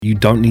You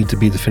don't need to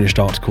be the finished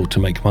article to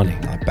make money.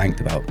 I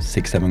banked about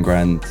 $6-7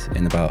 grand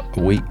in about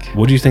a week.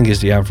 What do you think is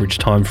the average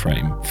time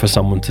frame for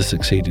someone to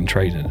succeed in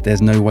trading?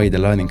 There's no way the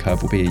learning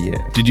curve will be a year.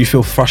 Did you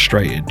feel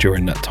frustrated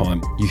during that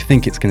time? You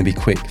think it's going to be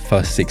quick,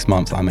 first 6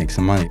 months I make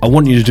some money. I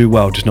want you to do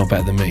well, just not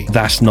better than me.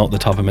 That's not the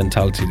type of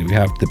mentality that we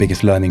have. The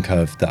biggest learning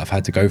curve that I've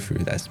had to go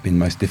through that's been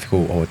most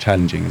difficult or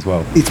challenging as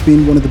well. It's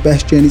been one of the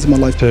best journeys of my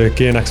life. To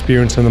gain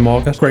experience in the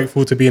market.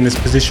 Grateful to be in this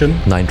position.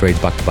 9 trades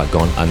back to back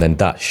gone, and then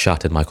that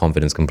shattered my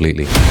confidence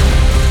completely.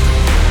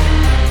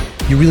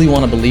 You really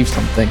want to believe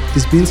something.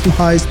 There's been some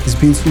highs, there's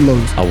been some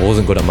lows. I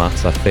wasn't good at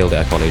maths, I failed it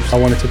at college. I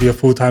wanted to be a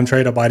full-time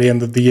trader by the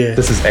end of the year.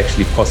 This is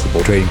actually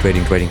possible. Trading.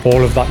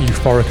 All of that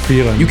euphoric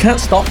feeling. You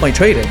can't stop my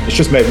trading. It's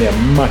just made me a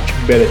much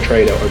better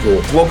trader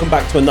overall. Welcome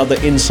back to another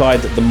Inside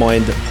the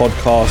Mind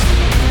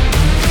podcast.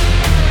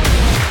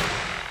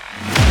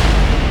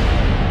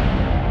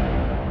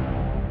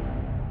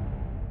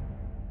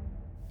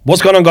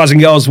 What's going on, guys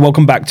and girls?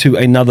 Welcome back to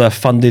another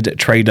Funded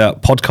Trader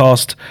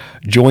podcast.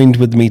 Joined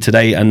with me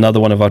today, another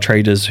one of our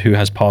traders who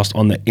has passed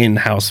on the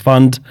in-house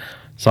fund.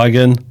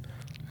 Saygin,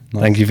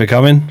 Thank you for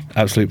coming.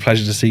 Absolute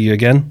pleasure to see you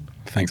again.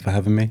 Thanks for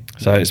having me.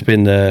 So it's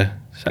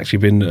actually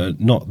been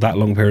not that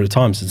long period of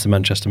time since the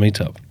Manchester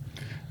meetup.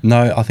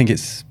 No, I think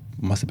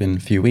must have been a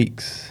few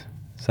weeks.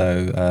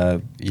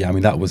 So yeah, I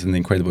mean, that was an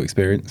incredible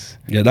experience.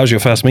 Yeah, that was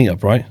your first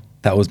meetup, right?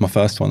 That was my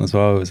first one as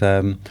well. It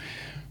was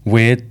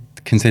weird,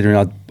 considering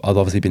I'd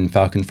obviously been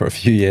Falcon for a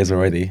few years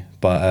already,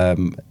 but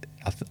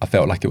I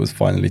felt like it was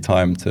finally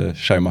time to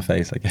show my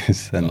face, I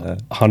guess. And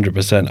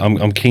 100%.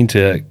 I'm keen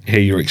to hear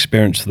your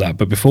experience of that.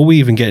 But before we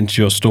even get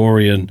into your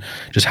story and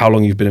just how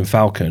long you've been in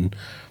Falcon,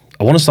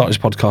 I want to start this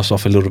podcast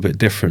off a little bit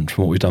different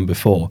from what we've done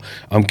before.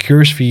 I'm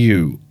curious for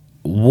you,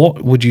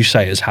 what would you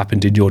say has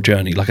happened in your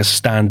journey, like a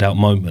standout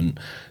moment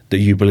that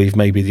you believe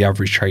maybe the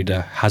average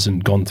trader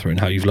hasn't gone through and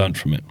how you've learned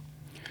from it?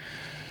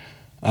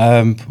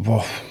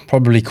 Well,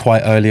 probably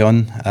quite early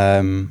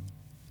on,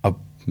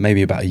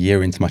 maybe about a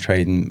year into my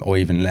trading or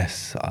even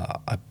less,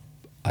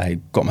 I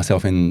got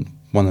myself in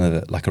one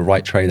of a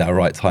right trade at a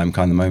right time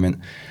kind of moment,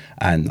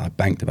 and I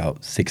banked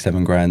about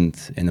 $6-7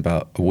 grand in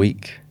about a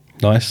week.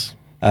 Nice.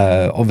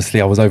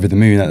 Obviously I was over the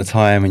moon at the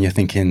time, and you're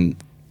thinking,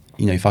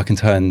 if I can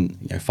turn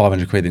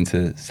 500 quid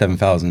into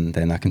 7,000,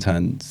 then I can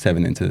turn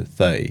 7 into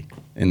 30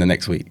 in the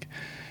next week.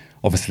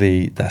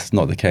 Obviously that's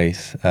not the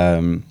case.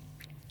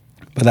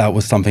 But that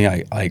was something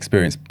I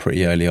experienced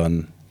pretty early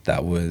on.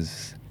 That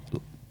was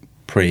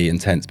pretty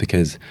intense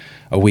because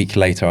a week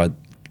later I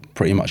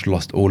pretty much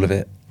lost all of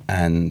it,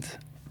 and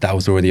that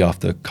was already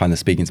after kind of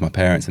speaking to my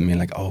parents and being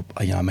like,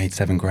 I made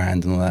 $7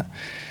 grand and all that.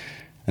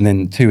 And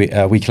then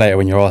a week later,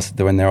 when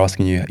they're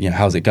asking you,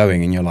 how's it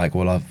going, and you're like,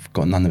 well, I've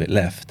got none of it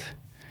left,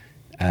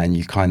 and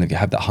you kind of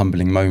have that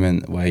humbling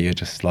moment where you're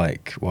just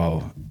like,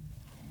 well,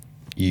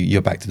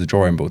 you're back to the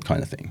drawing board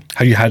kind of thing.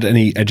 Have you had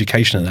any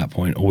education at that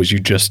point, or was you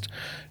just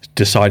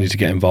decided to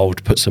get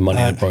involved, put some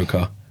money in a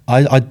broker?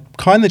 I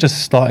kind of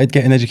just started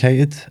getting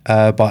educated,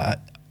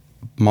 but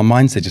my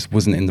mindset just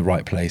wasn't in the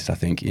right place. I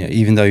think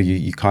even though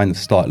you kind of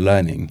start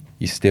learning,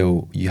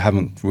 you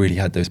haven't really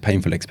had those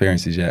painful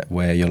experiences yet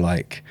where you're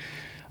like,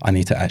 I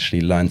need to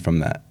actually learn from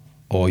that,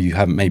 or you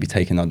haven't maybe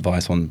taken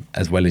advice on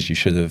as well as you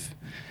should have.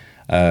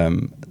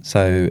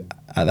 So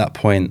at that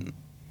point,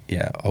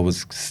 yeah, I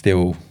was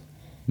still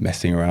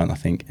messing around, I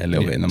think, a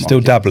little bit in the market. Still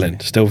dabbling,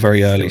 still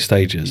very early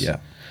stages. Yeah.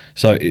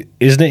 So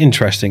isn't it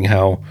interesting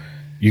how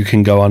you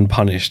can go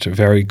unpunished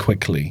very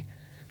quickly?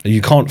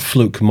 You can't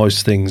fluke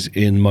most things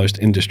in most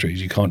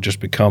industries. You can't just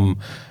become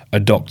a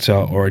doctor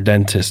or a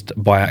dentist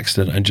by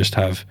accident and just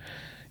have,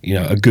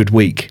 a good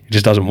week. It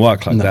just doesn't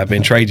work like that. But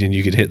in trading,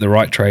 you could hit the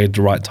right trade at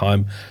the right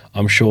time.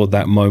 I'm sure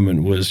that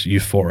moment was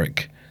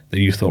euphoric, that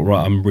you thought,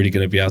 right, I'm really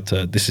going to be able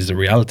to, this is a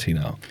reality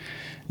now.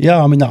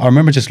 Yeah, I mean, I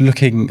remember just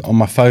looking on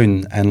my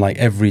phone, and like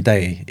every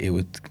day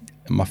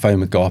my phone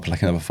would go up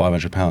like another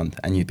 £500,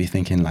 and you'd be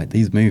thinking like,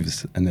 these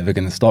moves are never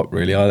going to stop,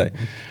 really, are they?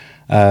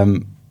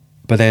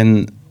 But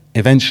then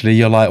eventually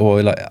you're like,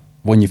 well, like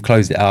when you've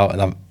closed it out,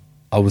 and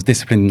I was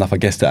disciplined enough, I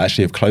guess, to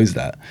actually have closed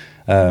that.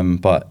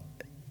 But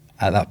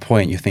at that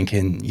point,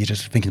 you're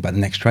just thinking about the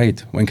next trade.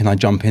 When can I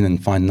jump in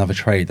and find another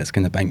trade that's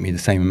going to bank me the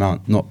same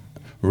amount? Not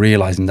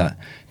realizing that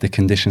the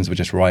conditions were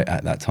just right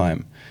at that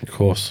time. Of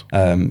course.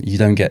 You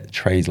don't get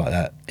trades like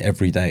that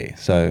every day.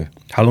 So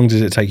how long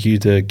does it take you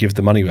to give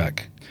the money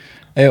back?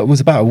 It was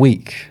about a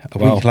week.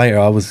 Wow. Week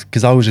later,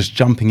 because I was just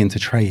jumping into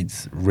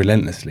trades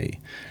relentlessly,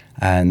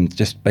 and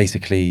just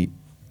basically,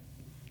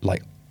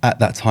 like at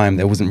that time,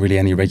 there wasn't really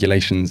any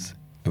regulations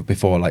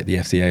before, like the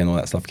FCA and all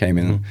that stuff came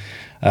in.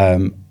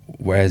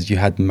 Whereas you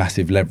had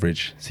massive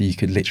leverage, so you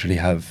could literally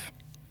have,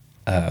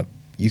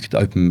 you could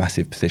open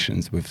massive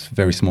positions with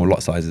very small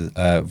lot sizes,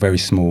 very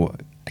small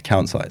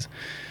account size.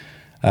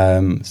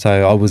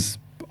 So I was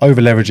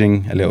over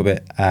leveraging a little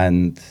bit,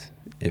 and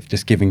if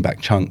just giving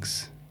back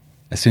chunks.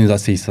 As soon as I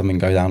see something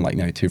go down like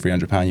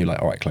 £200-300, you're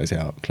like, all right, close it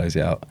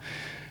out.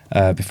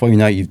 Before you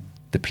know it, you've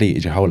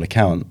depleted your whole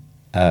account,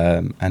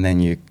 and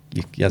then you,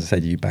 as I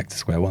said, you're back to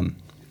square one.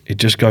 it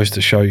just goes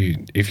to show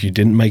you, if you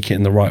didn't make it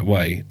in the right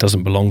way, it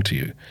doesn't belong to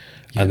you.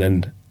 And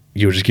then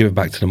you'll just give it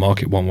back to the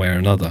market one way or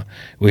another.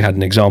 We had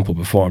an example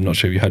before, I'm not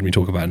sure if you heard me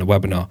talk about it in a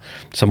webinar.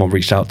 Someone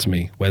reached out to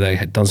me where they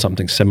had done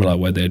something similar,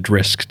 where they had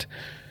risked,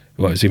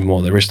 well, it's even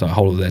more, they risked a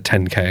whole of their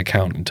 10K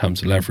account in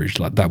terms of leverage.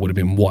 Like, that would have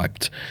been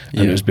wiped.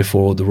 And it was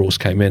before all the rules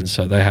came in.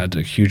 So they had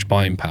a huge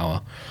buying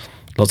power,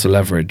 lots of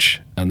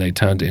leverage, and they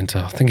turned it into,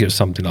 I think it was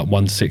something like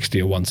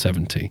 160 or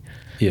 170.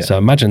 Yeah. So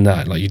imagine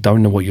that, like, you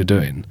don't know what you're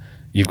doing.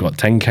 You've got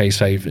 10K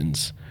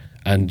savings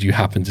and you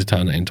happen to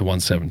turn it into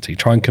 170.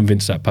 Try and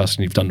convince that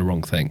person you've done the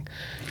wrong thing.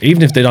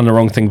 Even if they've done the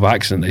wrong thing by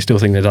accident, they still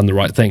think they've done the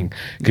right thing,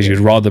 because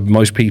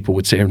most people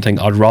would sit here and think,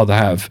 I'd rather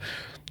have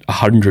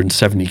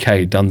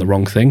 170K done the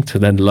wrong thing to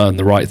then learn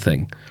the right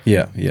thing.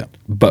 Yeah.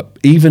 But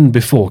even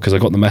before, because I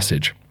got the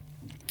message,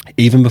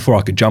 even before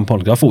I could jump on,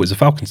 because I thought it was a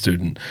Falcon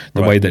student,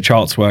 the way their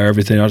charts were,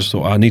 everything, I just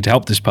thought, I need to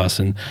help this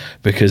person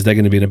because they're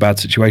going to be in a bad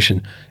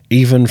situation.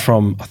 Even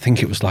from, I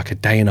think it was like a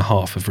day and a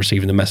half of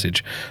receiving the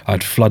message,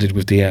 I'd flooded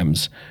with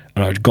DMs,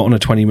 and I'd got on a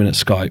 20-minute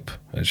Skype.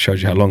 It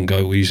shows you how long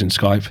ago we're using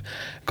Skype.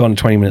 Got on a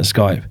 20-minute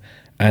Skype,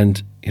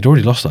 and he'd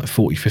already lost like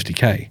 40,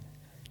 50K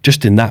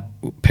just in that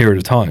period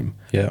of time.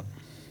 Yeah.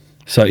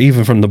 So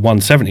even from the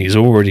 170, he's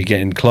already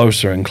getting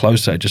closer and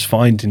closer, just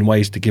finding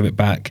ways to give it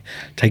back,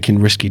 taking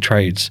risky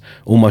trades,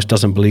 almost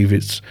doesn't believe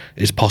it's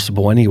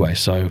possible anyway.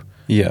 So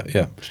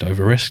yeah, just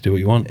over risk, do what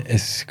you want.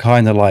 It's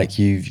kind of like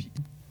you'll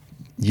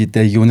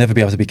never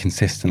be able to be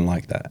consistent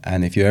like that.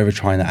 And if you're ever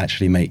trying to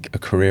actually make a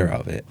career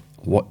out of it,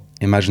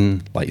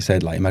 imagine, like you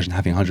said, imagine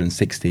having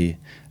 160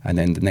 and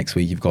then the next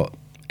week you've got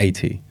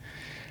 80.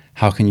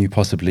 How can you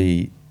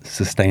possibly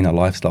sustain a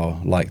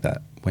lifestyle like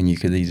that when you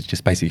could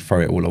just basically throw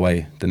it all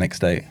away the next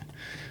day?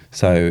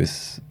 So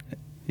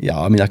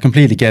I mean, I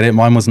completely get it.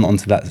 Mine wasn't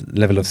onto that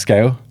level of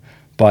scale,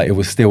 but it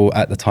was still,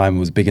 at the time, it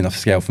was big enough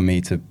scale for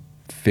me to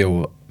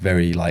feel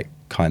very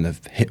kind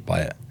of hit by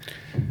it.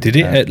 Did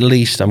it at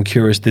least, I'm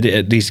curious, did it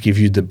at least give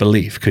you the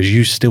belief? Because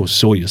you still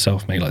saw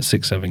yourself make like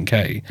 6,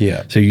 7K.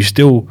 Yeah. So you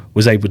still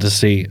was able to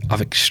see,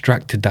 I've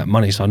extracted that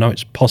money, so I know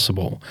it's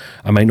possible.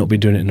 I may not be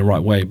doing it in the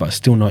right way, but I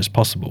still know it's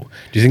possible.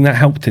 Do you think that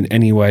helped in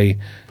any way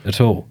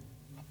at all?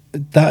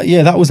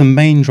 That was a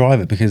main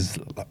driver, because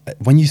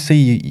when you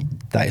see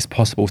that it's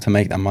possible to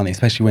make that money,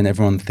 especially when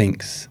everyone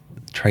thinks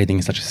trading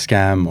is such a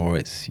scam, or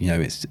it's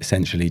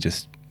essentially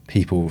just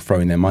people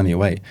throwing their money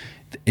away,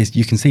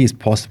 you can see it's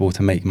possible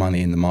to make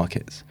money in the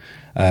markets.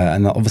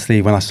 And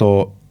obviously when I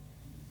saw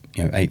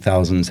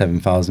 8,000,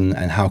 7,000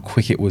 and how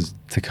quick it was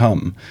to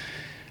come,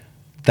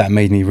 that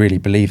made me really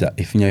believe that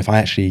if I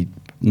actually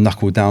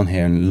knuckled down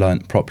here and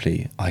learnt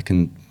properly, I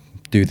can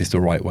do this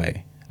the right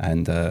way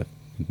and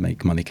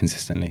make money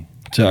consistently.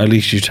 So at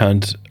least you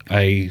turned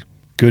a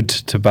good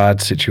to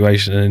bad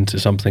situation into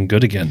something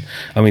good again.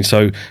 I mean,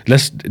 so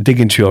let's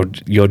dig into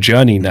your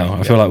journey now.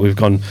 I feel like we've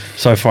gone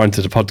so far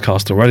into the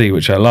podcast already,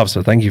 which I love.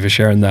 So thank you for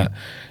sharing that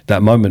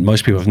moment.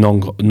 Most people have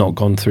not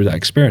gone through that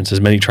experience.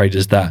 There's many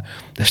traders that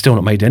they've still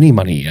not made any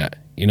money yet.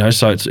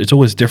 So it's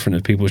always different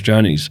with people's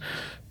journeys.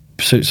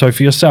 So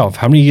for yourself,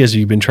 how many years have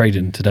you been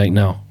trading to date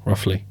now,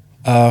 roughly?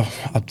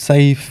 I'd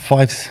say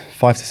 5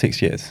 to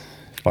 6 years.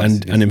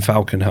 And in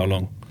Falcon, how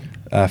long?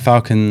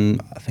 Falcon,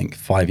 I think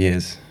 5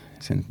 years.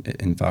 It's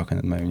in Falcon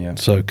at the moment, yeah.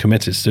 So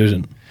committed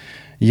student.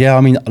 Yeah,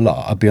 I mean,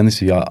 I'll be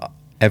honest with you.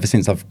 Ever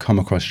since I've come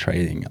across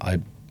trading,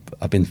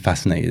 I've been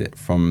fascinated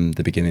from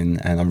the beginning,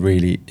 and I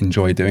really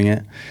enjoy doing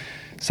it.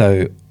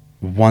 So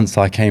once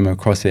I came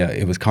across it,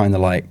 it was kind of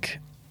like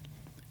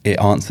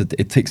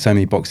it ticked so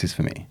many boxes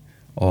for me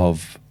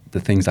of the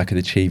things I could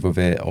achieve with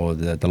it, or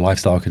the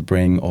lifestyle I could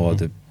bring, or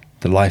the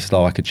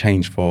lifestyle I could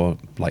change for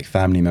like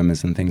family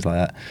members and things like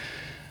that.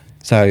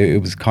 So it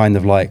was kind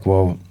of like,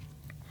 well,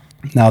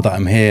 now that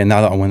I'm here,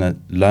 now that I want to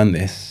learn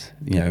this,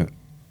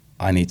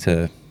 I need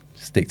to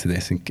stick to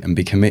this and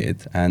be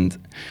committed. And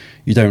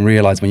you don't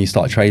realize when you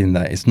start trading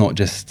that it's not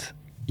just,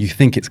 you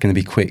think it's going to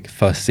be quick,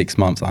 first 6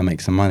 months I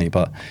make some money,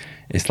 but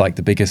it's like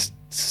the biggest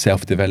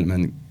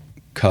self-development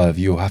curve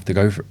you'll have to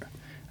go through.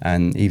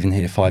 And even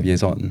here 5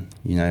 years on,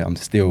 I'm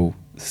still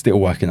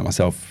working at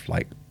myself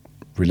like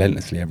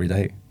relentlessly every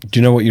day. Do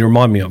you know what you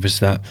remind me of is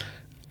that,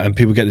 and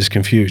people get this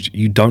confused,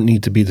 you don't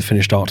need to be the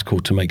finished article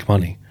to make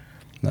money.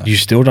 No. You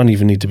still don't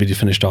even need to be the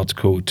finished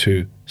article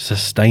to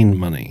sustain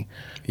money,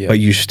 but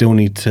you still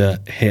need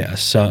to hit a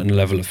certain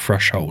level of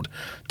threshold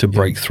to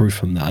break through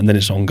from that. And then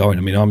it's ongoing.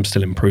 I mean, I'm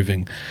still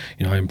improving,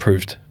 I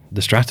improved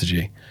the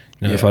strategy.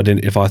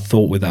 If I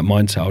thought with that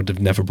mindset, I would have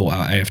never bought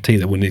out AFT,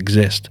 that wouldn't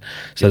exist.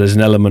 So there's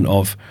an element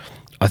of,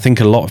 I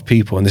think a lot of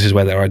people, and this is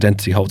where their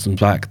identity holds them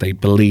back, they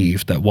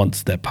believe that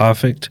once they're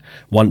perfect,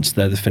 once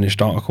they're the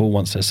finished article,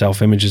 once their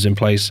self-image is in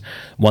place,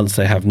 once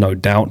they have no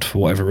doubt for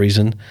whatever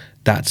reason,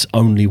 that's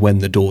only when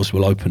the doors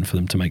will open for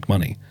them to make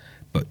money.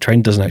 But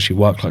trading doesn't actually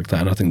work like that,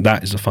 and I think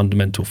that is a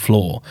fundamental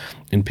flaw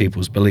in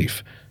people's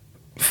belief.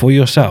 For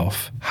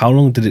yourself, how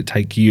long did it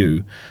take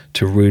you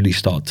to really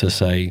start to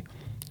say,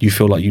 you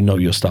feel like you know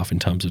your stuff in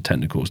terms of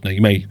technicals. Now,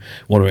 you may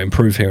want to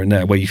improve here and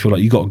there where you feel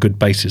like you got a good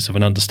basis of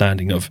an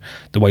understanding of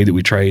the way that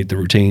we trade, the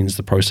routines,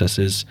 the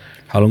processes.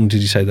 How long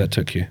did you say that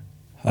took you?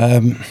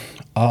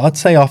 I'd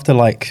say after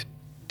like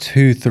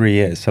 2-3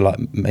 years. So like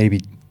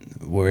maybe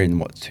we're in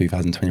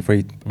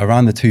 2023,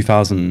 around the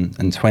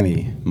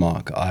 2020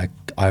 mark,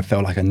 I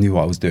felt like I knew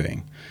what I was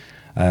doing.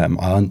 I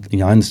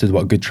understood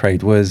what a good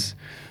trade was,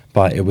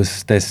 but it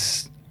was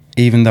this,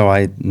 even though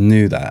I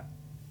knew that,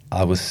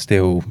 I was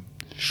still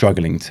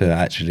struggling to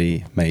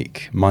actually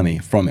make money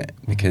from it,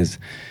 because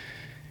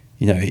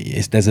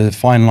there's a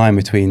fine line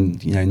between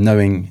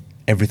knowing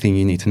everything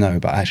you need to know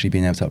but actually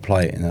being able to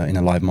apply it in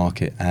a live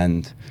market.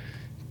 And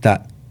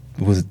that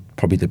was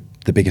probably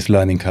the biggest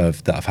learning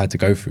curve that I've had to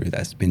go through.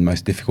 That's been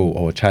most difficult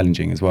or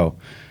challenging as well.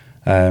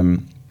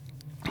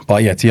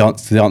 But yeah, to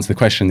answer the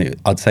question,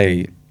 I'd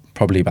say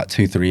probably about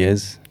 2-3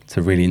 years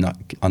to really not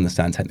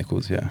understand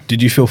technicals. Yeah.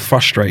 Did you feel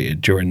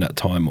frustrated during that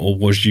time, or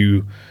was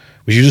you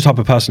the type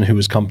of person who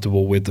was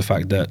comfortable with the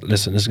fact that,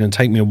 listen, this is going to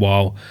take me a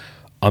while,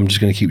 I'm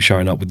just going to keep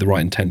showing up with the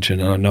right intention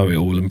and I know it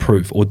will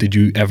improve? Or did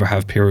you ever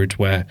have periods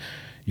where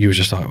you were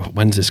just like,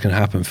 when's this going to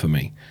happen for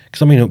me?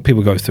 Because I mean,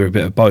 people go through a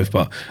bit of both,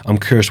 but I'm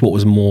curious, what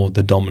was more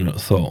the dominant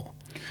thought?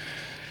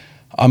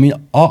 I mean,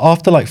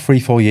 after like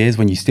 3-4 years,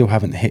 when you still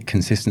haven't hit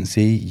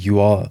consistency, you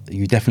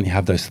definitely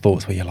have those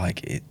thoughts where you're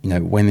like,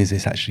 when is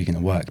this actually going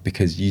to work?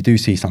 Because you do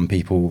see some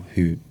people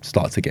who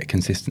start to get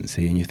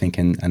consistency, and you're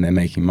thinking, and they're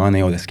making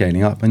money or they're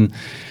scaling up, and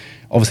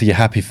obviously you're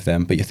happy for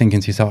them, but you're thinking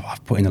to yourself,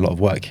 I've put in a lot of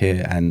work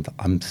here, and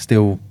I'm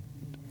still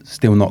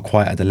not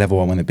quite at the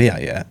level I want to be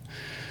at yet.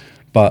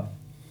 But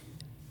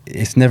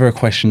it's never a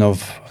question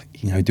of,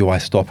 do I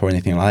stop or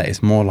anything like that.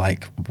 It's more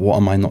like, what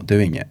am I not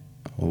doing yet?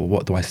 Or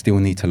what do I still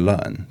need to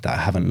learn that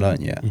I haven't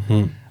learned yet?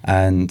 Mm-hmm.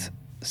 And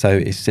so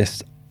it's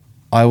just,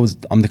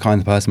 I'm the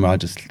kind of person where I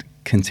just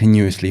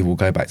continuously will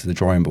go back to the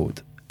drawing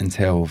board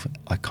until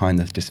I kind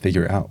of just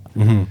figure it out.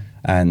 Mm-hmm.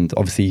 And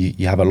obviously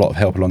you have a lot of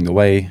help along the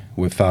way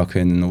with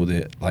Falcon and all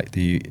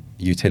the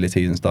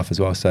utilities and stuff as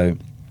well. So,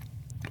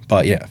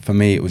 but yeah, for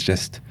me, it was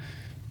just,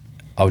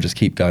 I'll just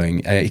keep going.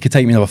 It could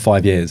take me another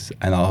 5 years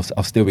and I'll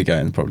still be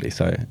going probably.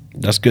 So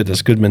that's good.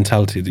 That's good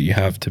mentality that you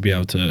have to be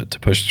able to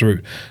push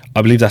through.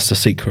 I believe that's the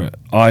secret.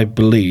 I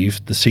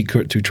believe the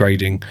secret to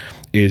trading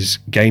is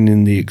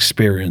gaining the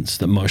experience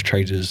that most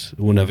traders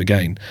will never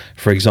gain.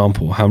 For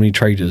example, how many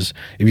traders,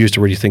 if you used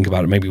to really think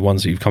about it, maybe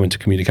ones that you've come into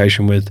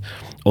communication with,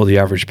 or the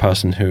average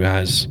person who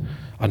has,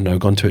 I don't know,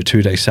 gone to a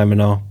 2-day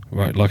seminar,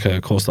 right? Like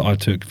a course that I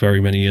took very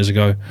many years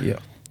ago. Yeah.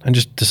 And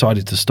just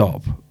decided to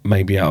stop,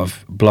 maybe out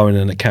of blowing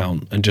an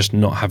account and just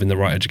not having the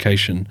right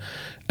education,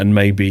 and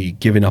maybe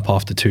giving up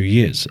after 2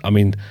 years. I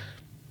mean,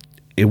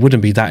 it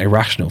wouldn't be that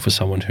irrational for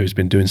someone who's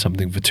been doing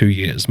something for 2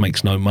 years,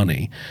 makes no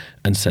money,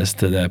 and says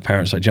to their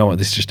parents, like, you know what,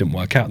 this just didn't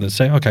work out. They'd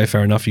say, okay,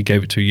 fair enough, you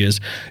gave it 2 years.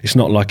 It's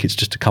not like it's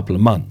just a couple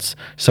of months.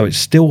 So it's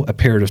still a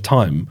period of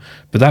time,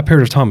 but that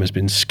period of time has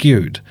been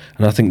skewed.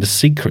 And I think the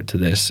secret to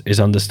this is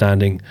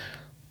understanding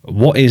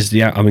what is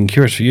I'm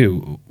curious for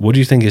you, what do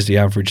you think is the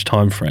average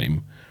time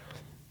frame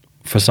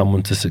for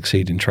someone to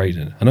succeed in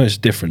trading? I know it's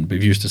different, but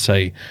if you used to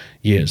say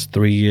years,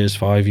 3 years,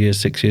 5 years,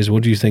 6 years,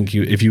 what do you think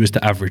if you was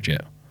to average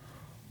it?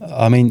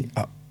 I mean,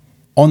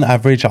 on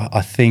average,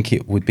 I think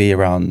it would be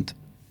around,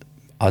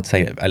 I'd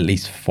say at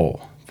least 4,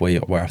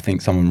 where I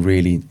think someone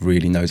really,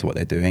 really knows what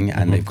they're doing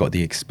and they've got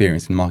the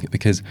experience in the market.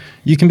 Because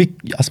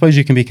I suppose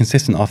you can be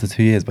consistent after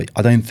 2 years, but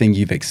I don't think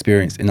you've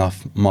experienced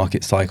enough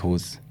market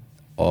cycles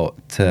or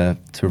to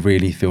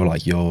really feel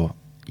like you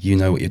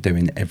know what you're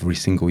doing every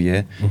single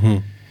year. Mm-hmm.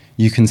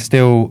 You can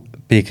still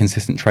be a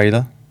consistent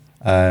trader.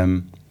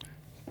 I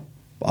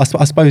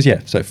suppose,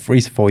 yeah. So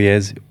 3 to 4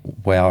 years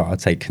where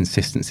I'd say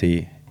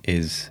consistency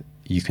is,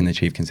 you can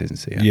achieve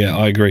consistency. Yeah,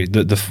 I agree.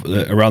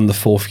 Around the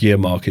 4th year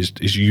mark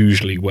is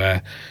usually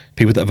where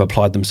people that have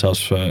applied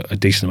themselves for a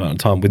decent amount of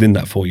time within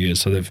that 4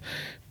 years, so they've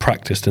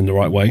practiced in the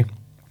right way,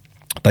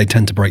 they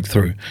tend to break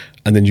through.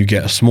 And then you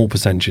get a small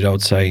percentage, I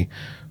would say,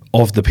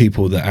 of the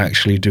people that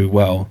actually do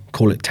well,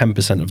 call it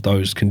 10% of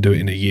those can do it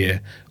in a year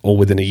or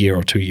within a year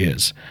or 2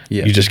 years.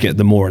 Yeah. You just get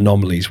the more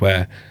anomalies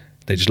where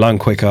they just learn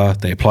quicker,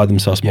 they apply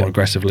themselves more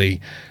aggressively,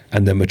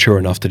 and they're mature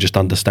enough to just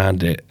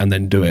understand it and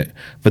then do it.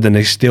 But then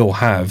they still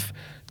have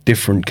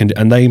different,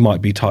 and they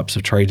might be types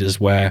of traders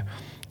where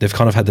they've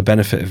kind of had the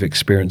benefit of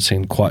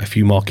experiencing quite a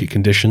few market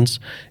conditions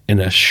in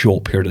a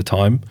short period of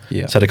time.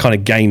 Yeah. So they kind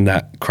of gain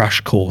that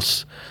crash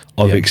course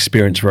of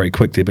experience very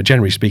quickly. But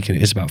generally speaking,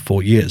 it is about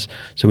 4 years.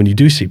 So when you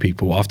do see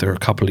people after a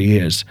couple of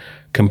years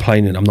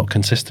complaining, I'm not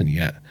consistent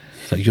yet,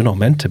 it's like, you're not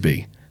meant to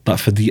be. Like,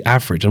 for the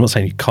average, I'm not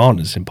saying you can't,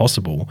 it's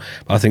impossible,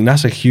 but I think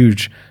that's a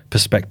huge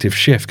perspective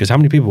shift, because how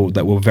many people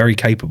that were very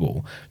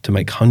capable to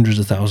make hundreds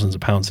of thousands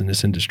of pounds in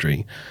this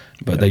industry,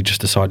 but they just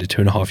decided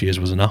 2.5 years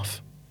was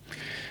enough?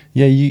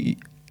 Yeah,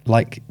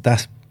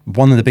 that's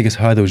one of the biggest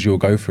hurdles you'll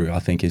go through, I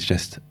think, is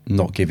just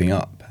not giving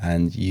up.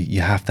 And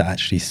you have to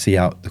actually see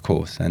out the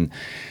course. And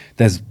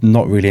there's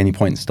not really any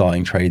point in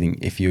starting trading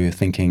if you're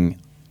thinking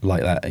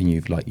like that and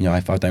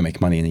if I don't make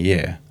money in a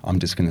year, I'm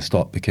just going to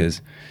stop,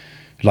 because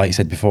like you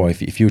said before,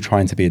 if you're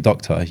trying to be a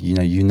doctor,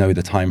 you know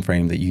the time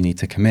frame that you need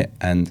to commit,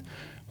 and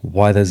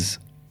why does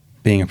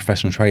being a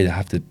professional trader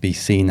have to be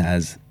seen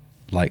as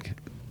like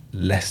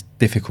less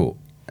difficult,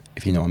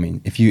 if you know what I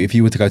mean? If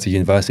you were to go to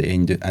university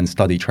and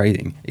study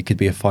trading, it could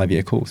be a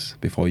 5-year course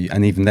before you,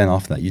 and even then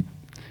after that,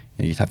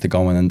 you'd have to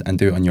go on and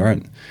do it on your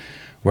own.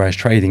 Whereas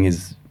trading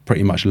is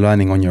pretty much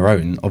learning on your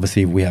own.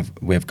 Obviously, we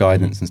have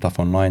guidance and stuff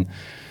online,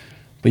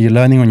 but you're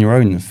learning on your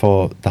own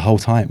for the whole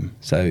time.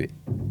 So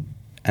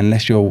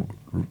unless you're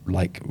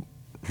like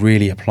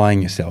really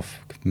applying yourself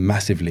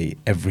massively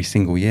every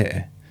single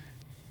year,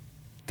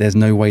 there's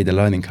no way the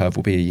learning curve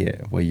will be a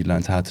year where you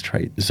learn how to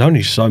trade. There's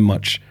only so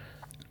much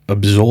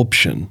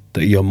absorption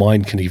that your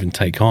mind can even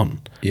take on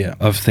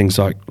of things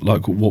like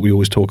what we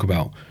always talk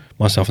about,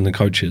 myself and the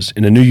coaches.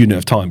 In a new unit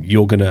of time,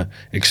 you're going to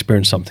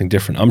experience something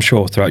different. I'm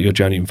sure throughout your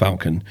journey in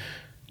Falcon,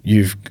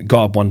 you've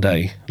got up one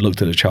day,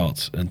 looked at the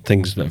charts and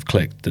things that have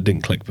clicked that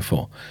didn't click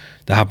before.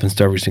 That happens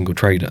to every single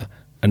trader.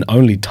 And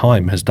only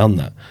time has done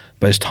that.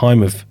 But it's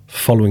time of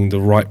following the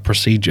right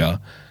procedure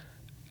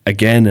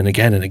again and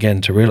again and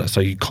again to realize.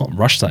 So you can't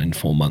rush that in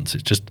 4 months.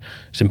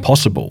 It's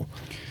impossible.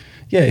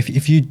 Yeah,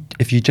 if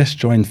you just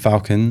joined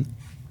Falcon,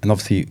 and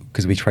obviously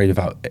because we trade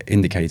without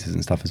indicators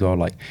and stuff as well,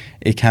 like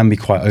it can be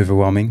quite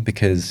overwhelming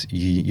because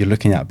you're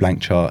looking at a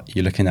blank chart,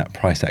 you're looking at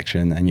price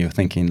action, and you're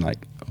thinking like,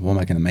 what am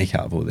I going to make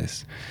out of all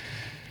this?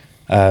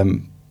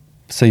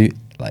 So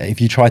like,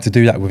 if you try to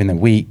do that within a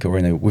week or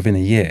within a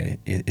year,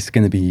 it's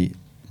going to be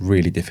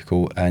really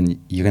difficult, and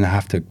you're going to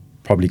have to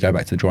probably go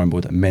back to the drawing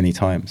board many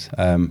times.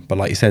 But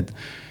like you said,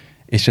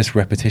 it's just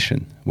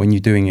repetition. When you're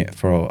doing it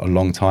for a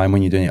long time,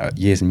 when you're doing it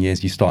years and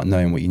years, you start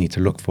knowing what you need to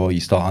look for. You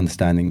start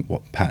understanding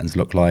what patterns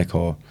look like,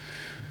 or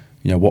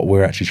what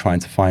we're actually trying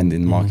to find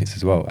in markets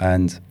as well.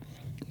 And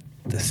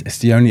it's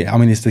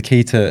the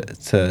key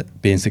to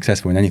being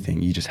successful in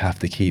anything. You just have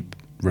to keep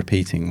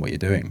repeating what you're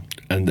doing.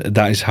 And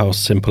that is how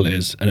simple it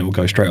is, and it will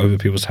go straight over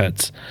people's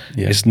heads.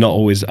 Yeah. It's not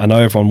always, I know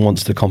everyone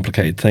wants the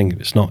complicated thing.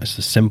 It's not. It's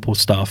the simple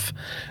stuff,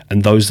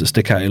 and those that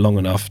stick at it long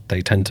enough,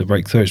 they tend to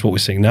break through. It's what we're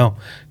seeing now.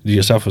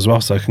 Yourself as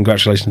well, so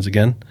congratulations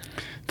again.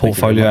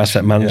 Portfolio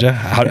asset manager.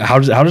 Yeah. How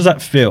does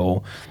that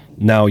feel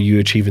now, you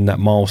achieving that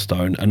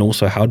milestone, and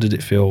also how did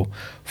it feel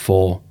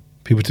for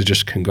people to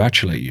just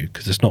congratulate you,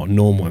 because it's not a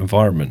normal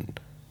environment?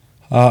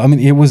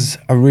 It was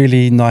a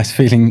really nice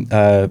feeling,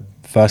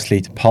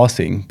 firstly, to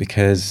passing,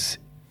 because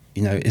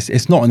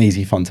it's not an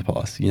easy fund to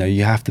pass.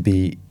 You have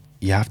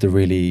to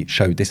really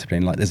show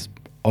discipline. Like, there's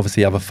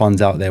obviously other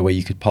funds out there where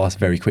you could pass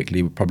very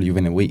quickly, probably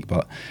within a week,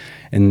 but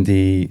in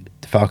the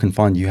Falcon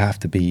fund, you have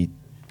to be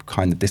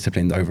kind of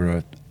disciplined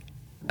over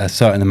a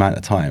certain amount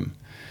of time.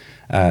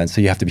 So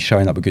you have to be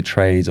showing up with good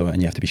trades,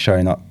 and you have to be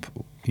showing up,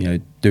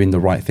 doing the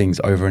right things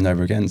over and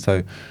over again.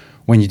 So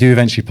when you do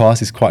eventually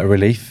pass, it's quite a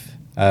relief.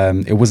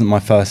 It wasn't my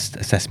first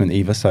assessment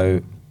either,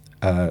 so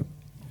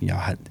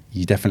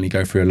you definitely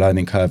go through a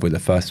learning curve with the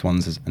first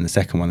ones and the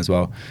second one as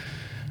well.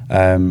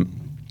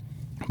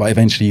 But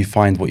eventually you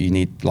find what you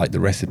need, like the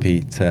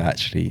recipe to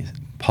actually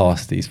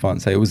pass these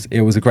funds. So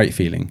it was a great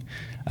feeling.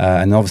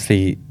 And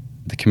obviously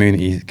the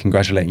community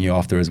congratulating you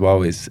after as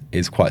well is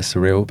quite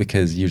surreal,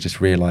 because you just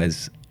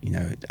realise,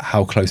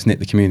 how close-knit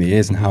the community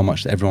is and how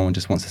much everyone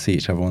just wants to see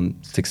each other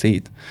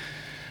succeed.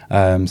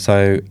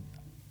 So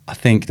I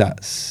think that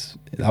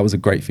was a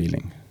great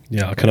feeling.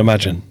 Yeah, I can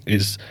imagine.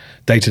 It's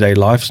day-to-day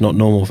life. It's not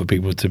normal for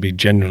people to be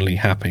genuinely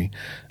happy.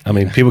 I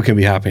mean, people can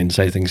be happy and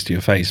say things to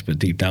your face, but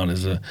deep down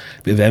there's a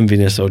bit of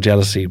enviness or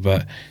jealousy,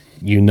 but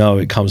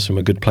it comes from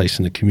a good place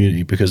in the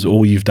community, because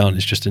all you've done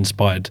is just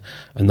inspired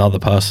another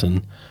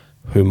person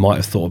who might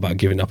have thought about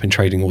giving up in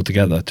trading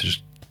altogether to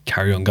just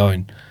carry on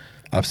going.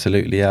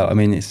 Absolutely, yeah. I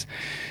mean,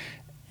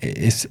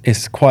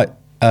 it's quite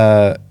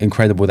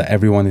incredible that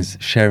everyone is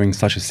sharing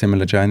such a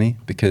similar journey,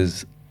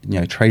 because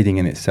trading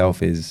in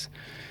itself is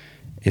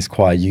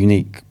quite a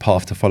unique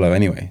path to follow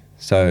anyway.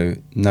 So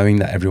knowing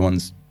that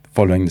everyone's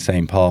following the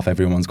same path,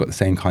 everyone's got the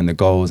same kind of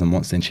goals and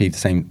wants to achieve the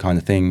same kind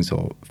of things,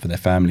 or for their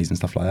families and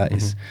stuff like that,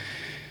 is,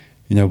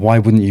 why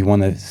wouldn't you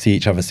want to see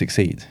each other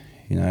succeed?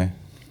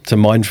 It's a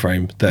mind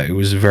frame that it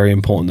was very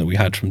important that we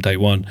had from day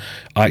one.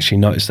 I actually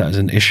noticed that as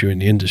an issue in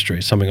the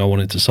industry, something I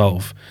wanted to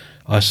solve.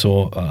 I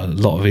saw a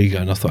lot of ego,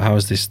 and I thought, how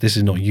is this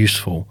is not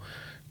useful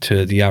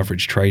to the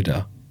average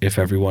trader if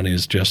everyone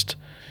is just,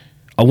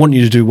 I want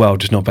you to do well,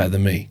 just not better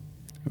than me.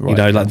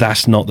 Right.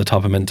 That's not the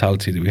type of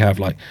mentality that we have.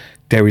 Like,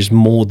 there is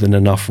more than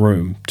enough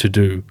room to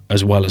do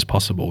as well as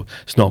possible.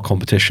 It's not a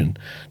competition.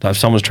 Like, if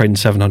someone's trading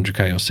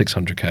 700k or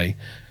 600k,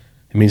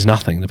 it means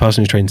nothing. The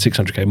person who's trading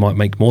 600k might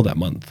make more that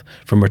month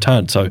from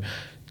return. So,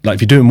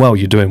 like, if you're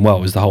doing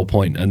well is the whole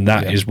point. And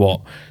that is what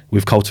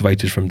we've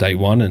cultivated from day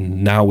one.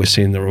 And now we're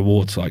seeing the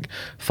rewards, like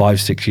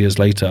 5-6 years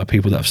later,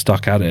 people that have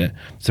stuck at it.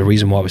 It's the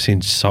reason why we're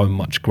seeing so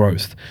much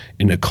growth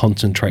in a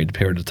concentrated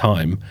period of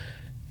time.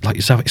 like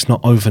yourself, it's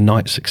not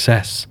overnight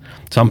success.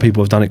 Some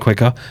people have done it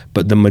quicker,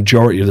 but the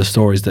majority of the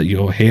stories that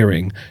you're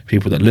hearing,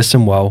 people that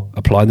listen well,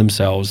 apply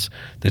themselves,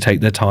 they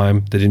take their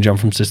time, they didn't jump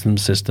from system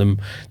to system,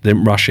 they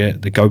didn't rush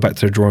it, they go back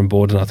to the drawing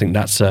board, and I think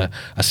that's a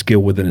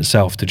skill within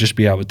itself, to just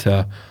be able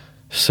to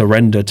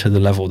surrender to the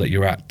level that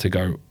you're at, to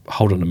go,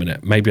 hold on a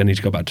minute, maybe I need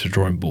to go back to the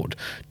drawing board.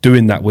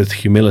 Doing that with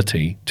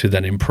humility to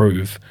then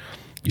improve.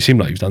 You seem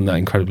like you've done that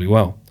incredibly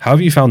well. How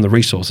have you found the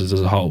resources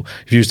as a whole?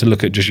 If you used to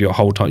look at just your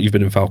whole time you've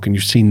been in Falcon,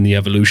 you've seen the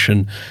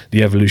evolution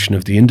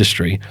of the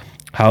industry.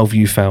 How have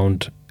you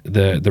found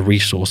the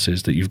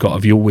resources that you've got?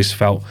 Have you always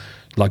felt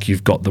like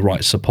you've got the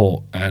right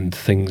support and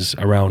things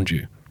around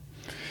you?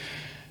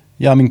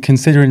 Yeah, I mean,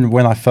 considering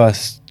when I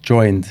first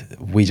joined,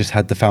 we just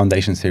had the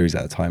foundation series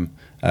at the time.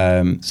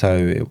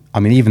 So, I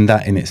mean, even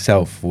that in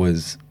itself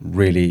was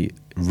really,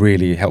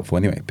 really helpful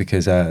anyway,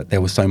 because there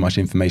was so much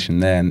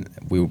information there, and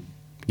we were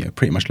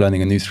pretty much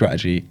learning a new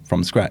strategy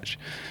from scratch.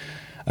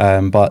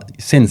 But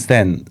since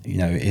then,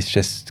 it's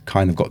just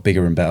kind of got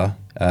bigger and better.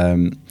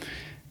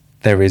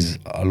 There is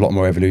a lot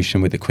more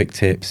evolution with the quick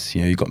tips.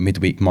 You've got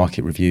midweek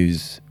market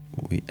reviews,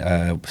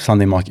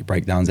 Sunday market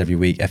breakdowns every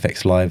week,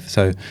 FX Live.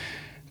 So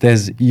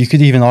you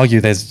could even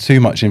argue there's too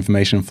much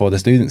information for the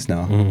students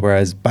now.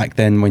 Whereas back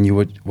then, when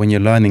you're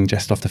learning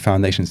just off the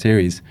foundation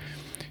series,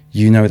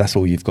 that's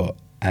all you've got,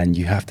 and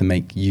you have to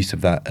make use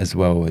of that as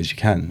well as you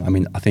can. I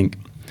mean, I think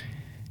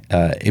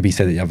Ibby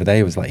said it the other day.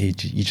 It was like you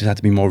just have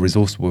to be more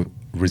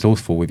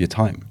resourceful with your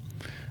time.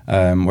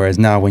 Whereas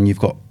now, when you've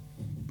got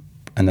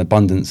an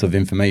abundance of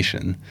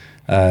information,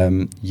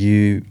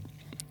 you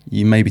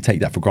maybe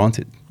take that for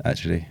granted,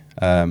 actually.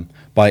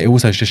 But it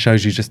also just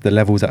shows you just the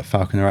levels that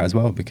Falcon are at as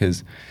well,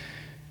 because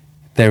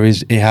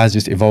it has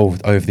just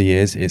evolved over the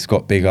years. It's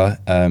got bigger,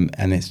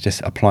 and it's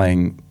just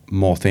applying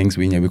more things.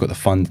 We've got the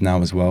fund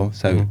now as well,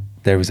 so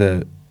there is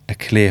a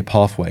clear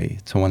pathway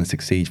to want to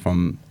succeed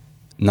from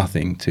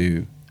nothing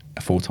to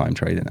a full-time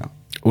trader now.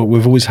 Well,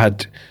 we've always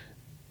had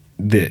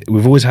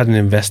an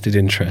invested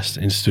interest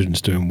in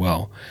students doing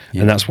well,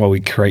 and that's why we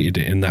created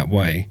it in that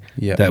way.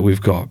 That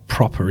we've got a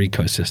proper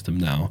ecosystem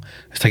now.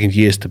 It's taken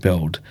years to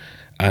build,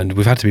 and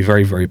we've had to be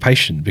very, very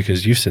patient,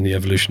 because you've seen the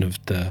evolution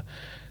of the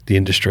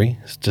industry.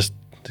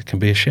 It can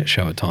be a shit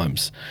show at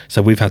times.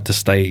 So we've had to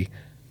stay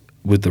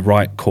with the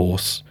right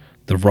course,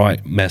 the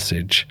right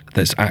message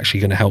that's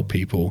actually going to help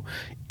people,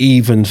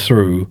 even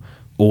through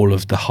all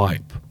of the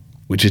hype,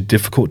 which is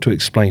difficult to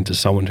explain to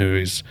someone who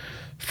is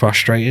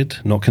frustrated,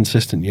 not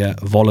consistent yet,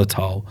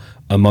 volatile,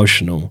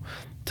 emotional,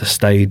 to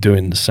stay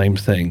doing the same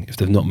thing if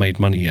they've not made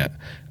money yet,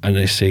 and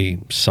they see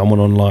someone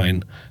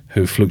online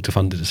who fluked a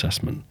funded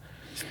assessment.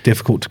 It's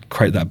difficult to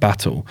create that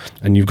battle,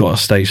 and you've got to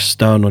stay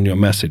stern on your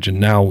message. And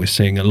now we're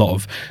seeing quite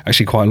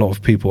a lot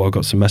of people. I've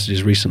got some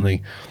messages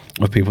recently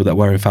of people that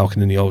were in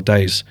Falcon in the old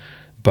days,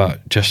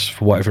 but just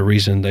for whatever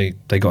reason they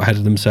got ahead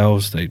of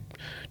themselves. They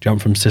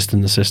jumped from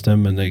system to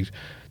system, and they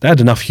had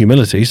enough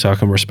humility, so I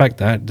can respect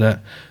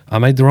that I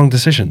made the wrong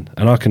decision,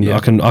 and I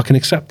can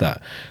accept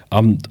that.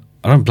 I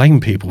don't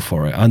blame people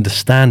for it. I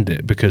understand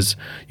it, because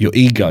you're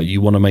eager, you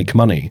want to make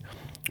money.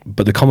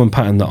 But the common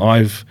pattern that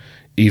I've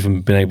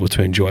even been able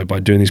to enjoy by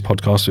doing these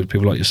podcasts with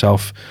people like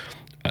yourself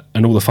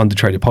and all the Funded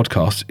Trader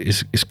podcasts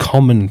is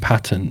common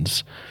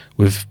patterns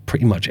with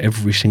pretty much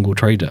every single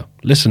trader.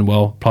 Listen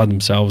well, apply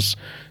themselves,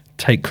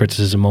 take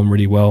criticism on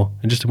really well,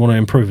 and just want to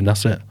improve, and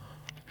that's it.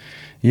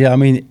 Yeah, I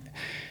mean,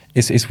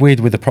 it's weird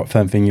with the prop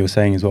firm thing you were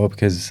saying as well,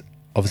 because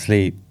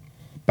obviously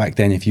back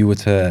then, if you were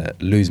to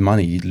lose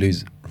money, you'd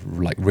lose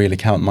like real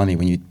account money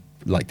when you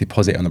like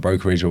deposit on the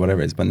brokerage or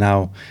whatever it is. But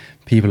now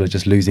people are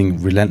just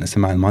losing relentless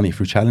amount of money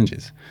through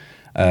challenges.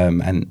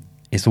 And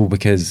it's all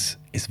because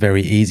it's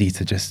very easy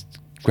to just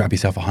grab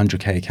yourself a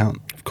 100k account,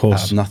 of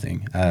course, out of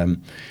nothing.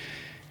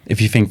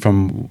 If you think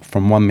from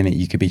 1 minute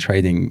you could be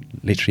trading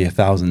literally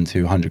 1,000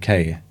 to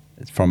 100k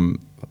from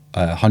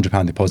a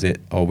 £100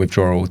 deposit or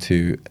withdrawal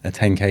to a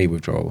 10k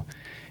withdrawal,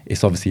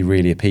 it's obviously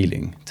really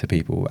appealing to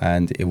people,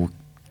 and it will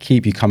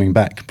keep you coming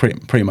back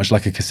pretty much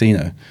like a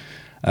casino.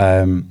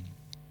 To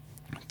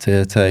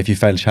if you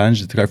fail a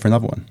challenge, to go for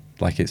another one.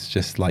 Like it's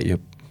just like you're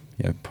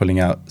pulling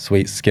out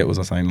sweet Skittles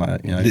or something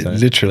like that. So.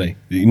 Literally,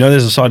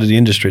 there's a side of the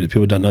industry that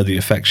people don't know the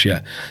effects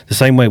yet. The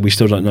same way we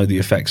still don't know the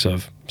effects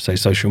of, say,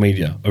 social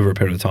media over a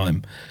period of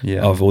time,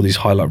 of all these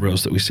highlight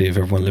reels that we see of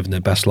everyone living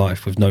their best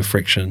life with no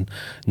friction,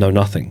 no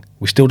nothing.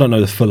 We still don't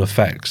know the full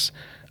effects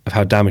of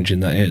how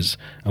damaging that is,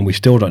 and we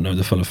still don't know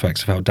the full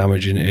effects of how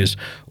damaging it is.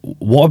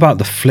 What about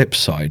the flip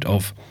side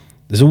of,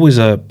 there's always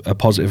a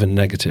positive and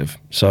negative.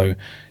 So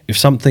if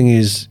something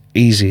is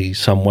easy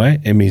somewhere,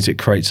 it means it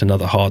creates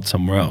another hard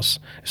somewhere else.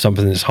 If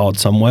something is hard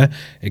somewhere,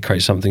 it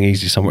creates something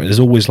easy somewhere. There's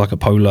always like a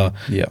polar,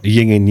 a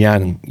yin and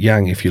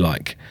yang, if you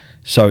like.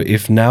 So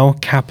if now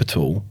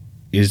capital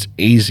is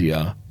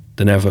easier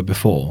than ever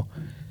before,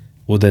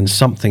 well, then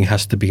something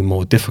has to be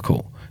more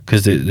difficult,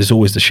 because there's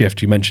always the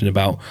shift you mentioned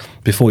about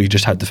before. You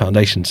just had the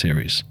foundation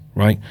series,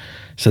 right?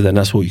 So then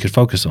that's what you could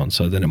focus on.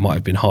 So then it might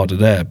have been harder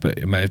there, but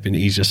it may have been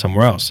easier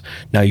somewhere else.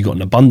 Now you've got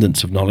an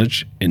abundance of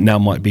knowledge. It now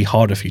might be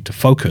harder for you to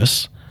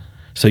focus,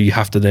 So you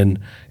have to then,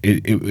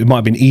 it might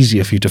have been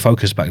easier for you to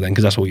focus back then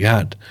because that's all you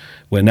had.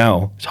 Where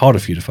now it's harder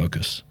for you to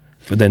focus.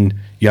 But then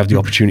you have the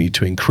opportunity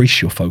to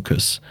increase your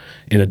focus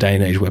in a day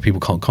and age where people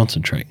can't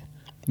concentrate.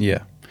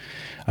 Yeah.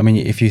 I mean,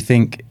 if you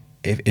think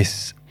if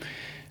it's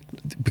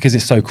because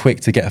it's so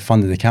quick to get a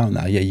funded account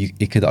now,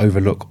 it could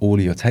overlook all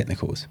of your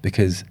technicals,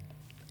 because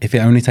if it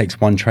only takes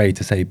one trade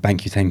to say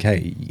bank you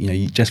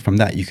 10K, just from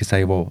that you could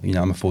say, well,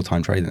 I'm a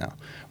full-time trader now.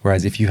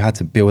 Whereas if you had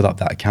to build up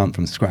that account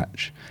from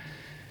scratch,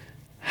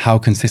 how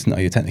consistent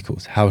are your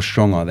technicals? How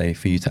strong are they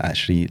for you to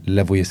actually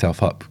level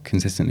yourself up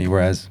consistently?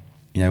 Whereas,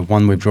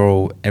 one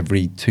withdrawal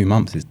every 2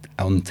 months is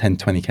on 10,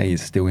 20K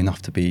is still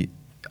enough to be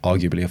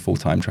arguably a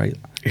full-time trader.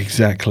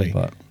 Exactly.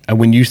 And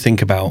when you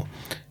think about,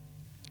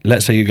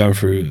 let's say you're going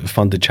through a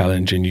funded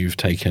challenge and you've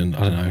taken,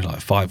 I don't know,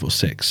 like 5 or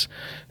 6.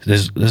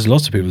 There's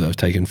lots of people that have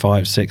taken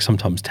 5, 6,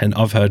 sometimes 10.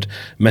 I've heard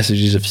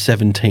messages of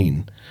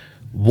 17.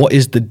 What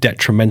is the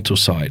detrimental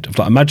side of,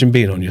 imagine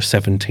being on your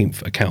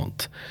 17th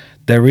account?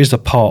 There is a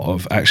part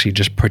of actually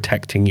just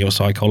protecting your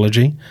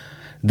psychology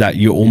that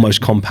you're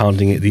almost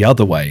compounding it the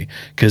other way,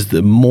 because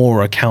the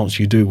more accounts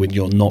you do when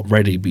you're not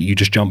ready, but you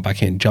just jump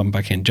back in,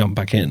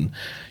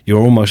 you're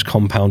almost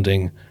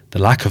compounding the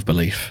lack of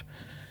belief,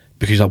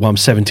 because I'm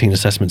 17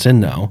 assessments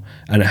in now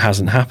and it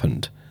hasn't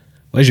happened.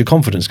 Where's your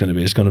confidence going to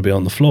be? It's going to be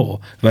on the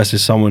floor,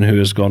 versus someone who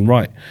has gone,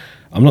 right,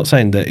 I'm not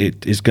saying that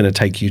it is going to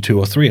take you 2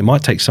 or 3. It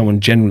might take someone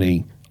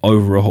generally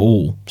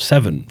overall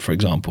 7, for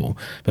example,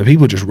 but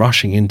people just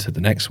rushing into the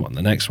next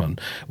one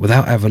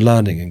without ever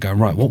learning and going,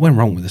 right, what went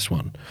wrong with this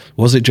one?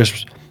 Was it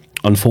just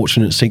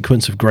unfortunate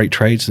sequence of great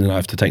trades and then I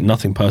have to take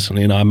nothing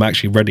personally and I'm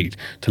actually ready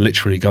to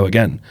literally go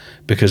again?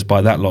 Because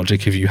by that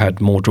logic, if you had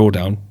more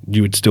drawdown,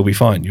 you would still be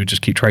fine. You would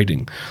just keep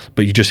trading,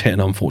 but you just hit an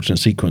unfortunate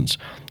sequence.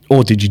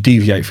 Or did you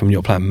deviate from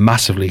your plan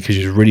massively because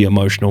you're really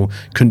emotional,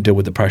 couldn't deal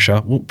with the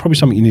pressure? Well, probably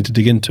something you need to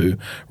dig into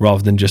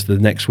rather than just the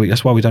next week.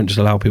 That's why we don't just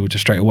allow people to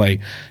straight away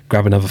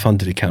grab another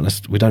funded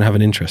account. We don't have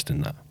an interest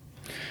in that.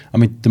 I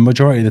mean, the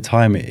majority of the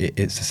time,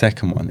 it's the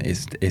second one.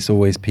 It's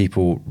always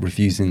people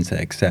refusing to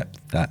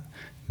accept that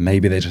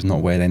maybe they're just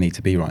not where they need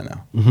to be right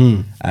now.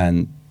 Mm-hmm.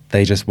 And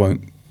they just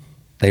won't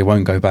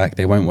go back.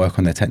 They won't work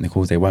on their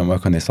technicals. They won't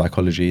work on their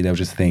psychology. They'll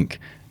just think,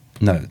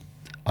 no,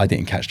 I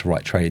didn't catch the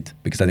right trade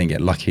because I didn't get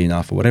lucky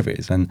enough or whatever it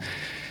is. And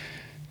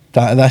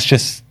that's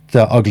just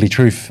the ugly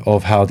truth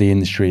of how the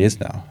industry is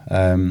now.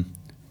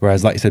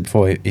 Whereas, like you said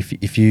before,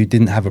 if you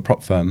didn't have a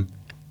prop firm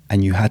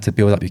and you had to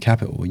build up your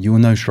capital, you will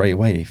know straight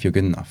away if you're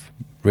good enough,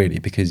 really,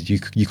 because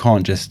you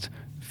can't just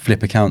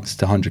flip accounts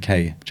to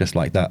 100K just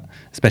like that,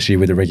 especially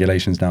with the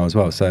regulations now as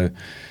well. So,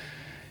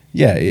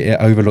 yeah, it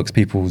overlooks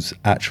people's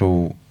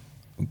actual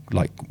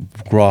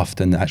graft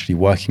and actually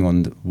working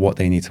on what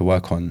they need to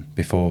work on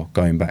before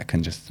going back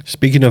and just...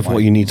 Speaking of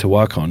what you need to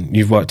work on,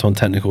 you've worked on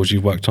technicals,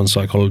 you've worked on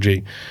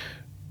psychology.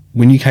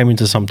 When you came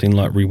into something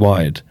like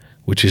Rewired,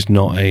 which is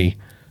not a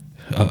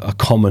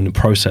common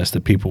process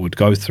that people would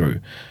go through,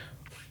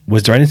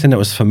 was there anything that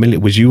was familiar?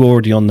 Was you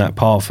already on that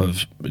path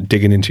of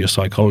digging into your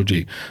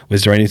psychology?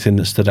 Was there anything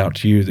that stood out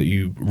to you that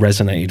you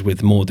resonated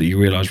with more, that you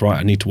realized, right,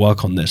 I need to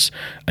work on this,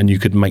 and you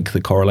could make the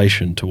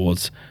correlation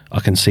towards, I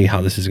can see how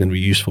this is going to be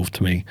useful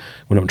to me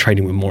when I'm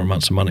trading with more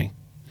amounts of money?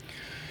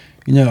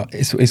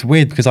 It's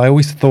weird because I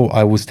always thought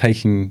I was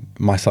taking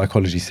my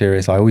psychology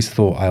serious. I always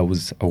thought I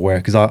was aware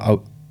because I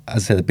as I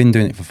said, I've been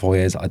doing it for 4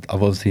 years. I've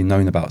obviously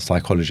known about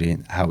psychology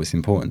and how it's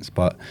important,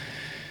 but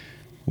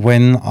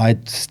when I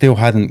still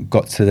hadn't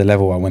got to the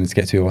level I wanted to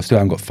get to, or I still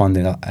hadn't got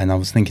funded, and I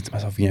was thinking to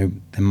myself, there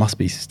must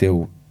be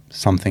still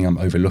something I'm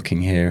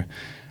overlooking here,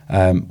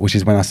 which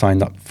is when I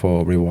signed up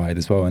for Rewired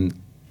as well. And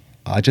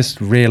I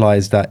just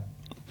realized that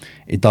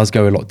it does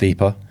go a lot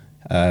deeper.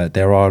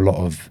 There are a lot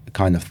of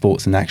kind of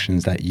thoughts and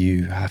actions that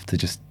you have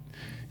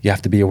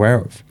to be aware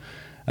of.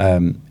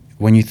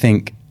 When you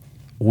think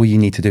all you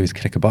need to do is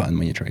click a button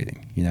when you're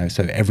trading,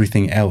 so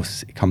everything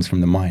else comes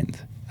from the mind.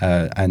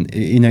 And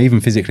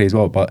even physically as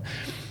well, but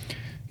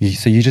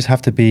so you just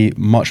have to be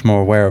much more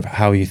aware of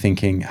how you're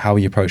thinking, how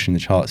you're approaching the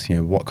charts.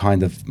 What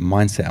kind of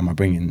mindset am I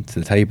bringing to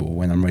the table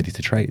when I'm ready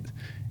to trade?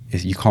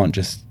 You can't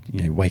just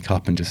wake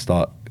up and just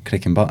start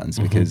clicking buttons,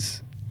 mm-hmm.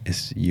 because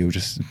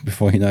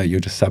before you know it, you'll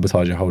just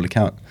sabotage your whole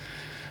account.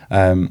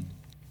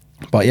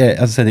 But yeah,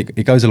 as I said,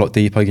 it goes a lot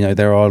deeper.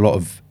 There are a lot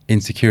of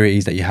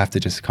insecurities that you have to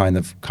just kind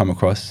of come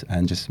across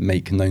and just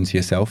make known to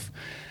yourself,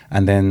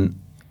 and then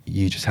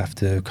you just have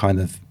to kind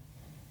of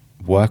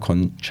work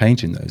on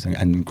changing those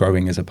and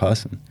growing as a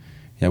person.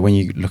 When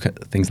you look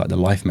at things like the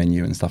life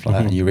menu and stuff like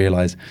mm-hmm. that, and you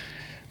realize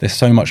there's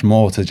so much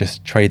more to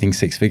just trading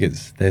 6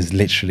 figures. There's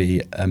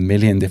literally a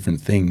million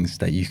different things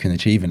that you can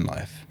achieve in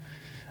life,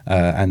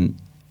 and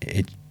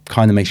it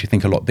kind of makes you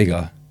think a lot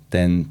bigger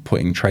than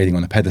putting trading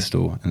on a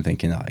pedestal and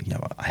thinking,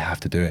 I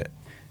have to do it.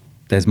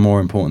 There's more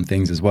important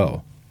things as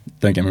well.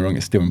 Don't get me wrong,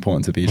 it's still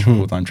important to be a mm-hmm.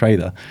 full-time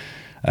trader.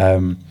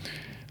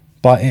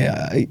 But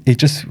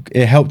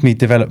it helped me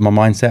develop my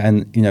mindset,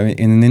 and in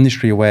an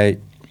industry where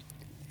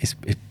it's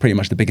pretty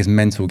much the biggest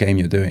mental game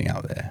you're doing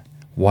out there,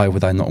 why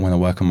would I not want to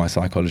work on my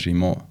psychology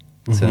more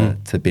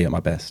mm-hmm. to be at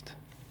my best?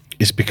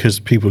 it's because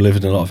people live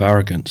in a lot of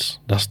arrogance.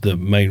 That's the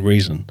main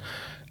reason.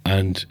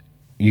 And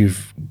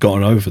you've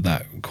gotten over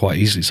that quite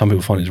easily. Some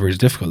people find it really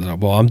difficult. They're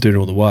like, well, I'm doing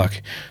all the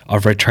work.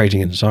 I've read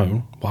Trading in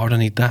Zone. Why would I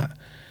need that?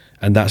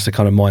 And that's the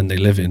kind of mind they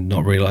live in,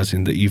 not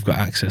realizing that you've got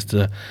access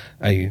to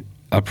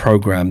a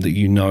program that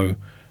you know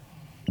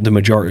the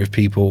majority of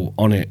people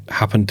on it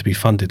happen to be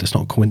funded. It's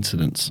not a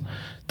coincidence.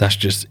 That's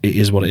just, it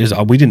is what it is.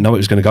 We didn't know it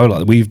was going to go like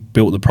that. We've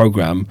built the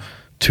program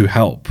to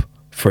help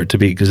for it to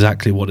be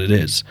exactly what it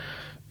is.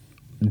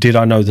 Did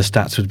I know the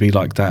stats would be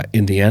like that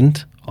in the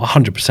end?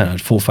 100%. I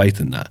had full faith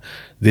in that.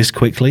 This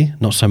quickly,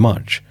 not so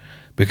much,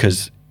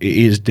 because it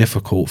is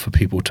difficult for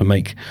people to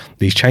make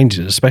these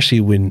changes,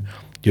 especially when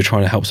you're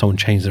trying to help someone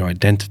change their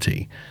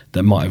identity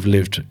that might have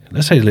lived,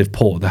 let's say, lived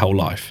poor their whole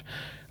life.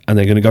 And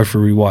they're going to go for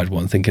a Rewired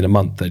one, think in a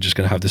month they're just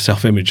going to have the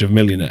self-image of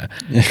millionaire.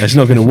 It's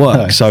not going to work.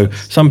 No. So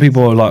some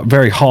people are like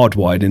very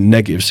hardwired in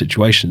negative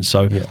situations.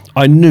 So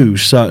I knew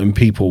certain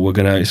people were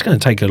it's going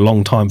to take a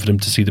long time for them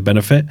to see the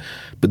benefit,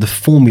 but the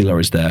formula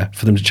is there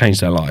for them to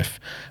change their life.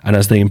 And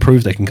as they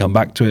improve, they can come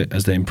back to it.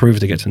 As they improve,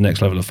 they get to the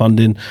next level of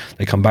funding.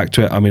 They come back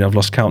to it. I mean, I've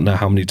lost count now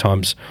how many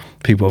times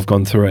people have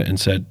gone through it and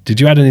said,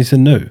 "Did you add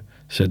anything new?" I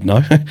said,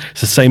 "No,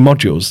 it's the same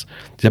modules."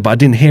 Yeah, but I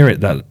didn't hear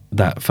it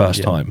that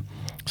first time.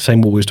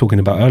 Same what we was talking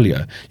about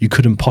earlier. You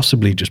couldn't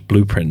possibly just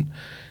blueprint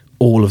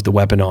all of the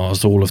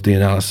webinars, all of the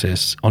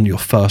analysis on your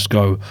first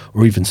go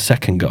or even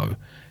second go,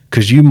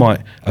 because you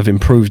might have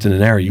improved in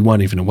an area you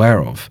weren't even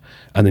aware of.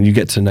 And then you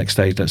get to the next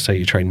stage, let's say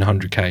you're trading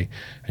 100K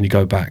and you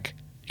go back,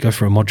 you go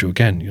for a module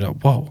again, you're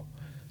like, whoa,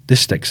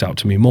 this sticks out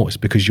to me more. It's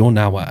because you're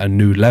now at a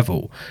new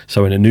level.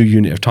 So in a new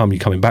unit of time, you're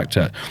coming back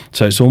to it.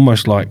 So it's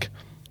almost like,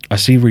 I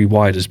see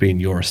Rewired as being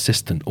your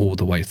assistant all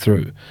the way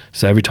through.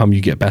 So every time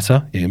you get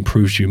better, it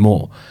improves you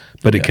more.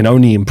 But it can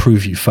only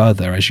improve you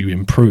further as you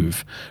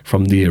improve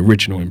from the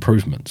original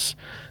improvements.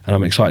 And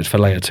I'm excited for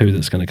layer 2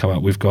 that's going to come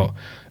out. We've got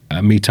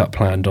a meetup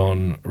planned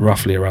on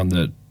roughly around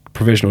the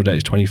provisional date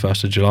is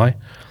 21st of July.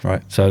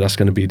 Right. So that's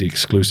going to be the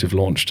exclusive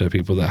launch to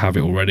people that have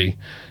it already.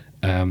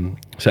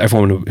 So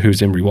everyone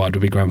who's in Rewired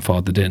will be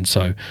grandfathered in.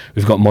 So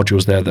we've got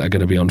modules there that are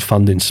going to be on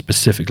funding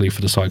specifically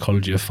for the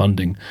psychology of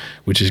funding,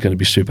 which is going to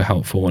be super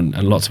helpful,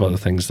 and lots of other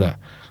things that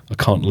I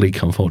can't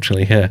leak,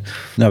 unfortunately, here.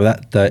 No,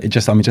 but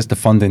just the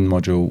funding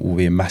module will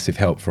be a massive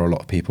help for a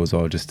lot of people as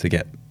well, just to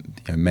get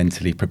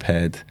mentally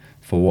prepared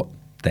for what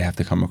they have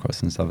to come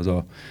across and stuff as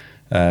well.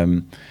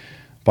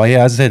 But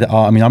yeah, as I said,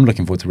 I'm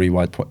looking forward to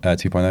Rewired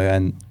 2.0,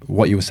 and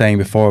what you were saying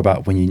before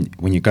about when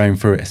you're going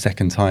through it a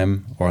second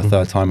time or a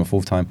third time or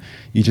fourth time,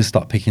 you just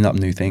start picking up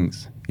new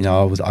things.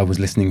 I was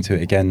listening to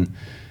it again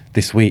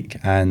this week,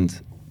 and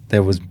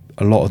there was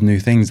a lot of new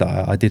things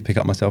that I did pick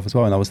up myself as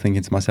well, and I was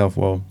thinking to myself,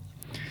 well,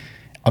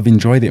 I've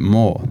enjoyed it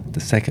more the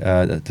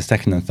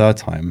second and third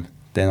time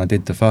than I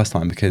did the first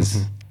time,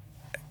 because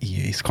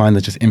it's kind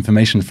of just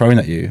information thrown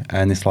at you,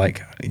 and it's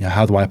like,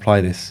 how do I apply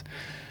this?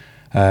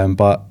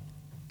 But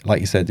like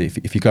you said,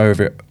 if you go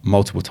over it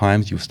multiple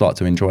times, you'll start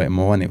to enjoy it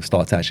more, and it will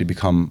start to actually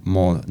become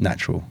more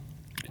natural.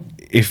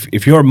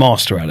 If you're a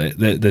master at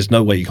it, there's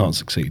no way you can't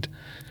succeed.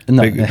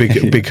 No.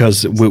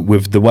 Because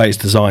with the way it's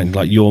designed,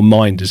 like, your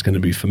mind is going to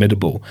be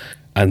formidable,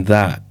 and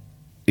that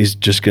is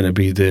just going to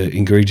be the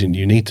ingredient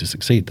you need to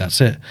succeed.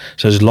 That's it.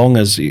 So as long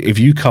as, if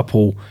you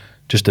couple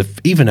just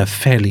even a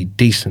fairly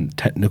decent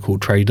technical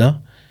trader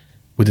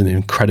with an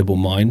incredible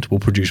mind, will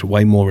produce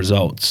way more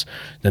results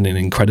than an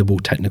incredible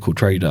technical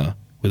trader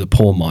with a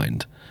poor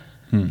mind.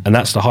 And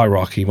that's the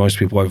hierarchy most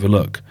people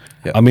overlook.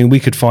 Yep. I mean,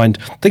 we could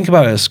think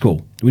about it at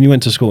school. When you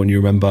went to school and you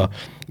remember,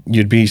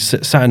 you'd be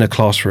sat in a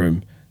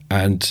classroom,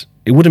 and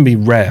it wouldn't be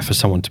rare for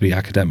someone to be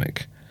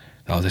academic.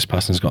 Oh, this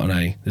person's got an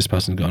A, this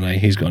person's got an A,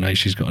 he's got an A,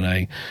 she's got an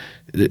A.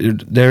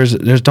 There's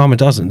a dime a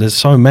dozen. There's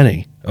so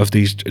many of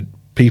these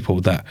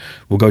people that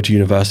will go to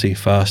university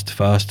first,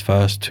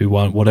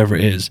 2-1, whatever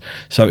it is.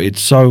 So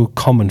it's so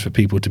common for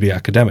people to be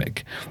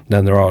academic.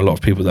 Then there are a lot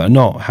of people that are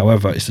not.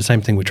 However, it's the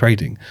same thing with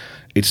trading.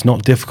 It's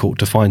not difficult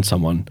to find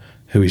someone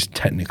who is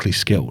technically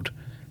skilled.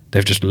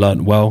 They've just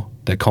learned well,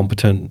 they're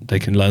competent, they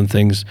can learn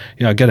things.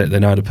 I get it, they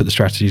know how to put the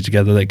strategy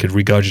together, they could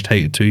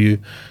regurgitate it to you.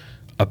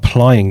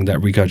 Applying that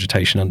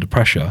regurgitation under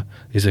pressure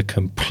is a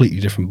completely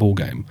different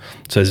ballgame.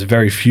 So there's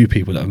very few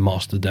people that have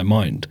mastered their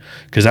mind,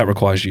 because that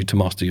requires you to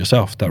master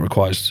yourself. That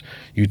requires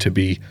you to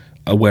be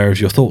aware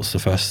of your thoughts the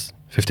first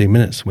 15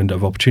 minutes, window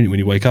of opportunity when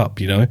you wake up,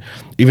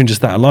 Even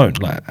just that alone,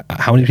 like,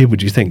 how many people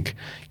do you think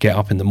get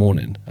up in the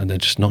morning and they're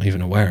just not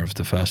even aware of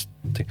the first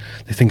thing?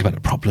 They think about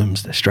the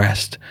problems, they're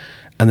stressed,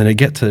 and then they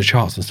get to the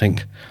charts and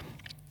think,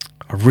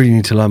 I really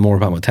need to learn more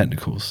about my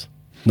technicals,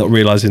 not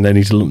realizing they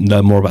need to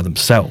learn more about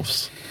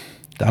themselves.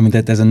 I mean,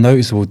 there's a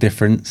noticeable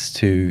difference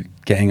to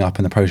getting up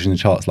and approaching the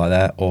charts like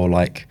that, or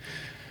like,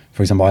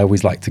 for example, I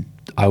always like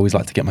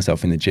to get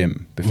myself in the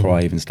gym before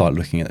I even start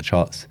looking at the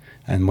charts.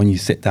 And when you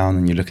sit down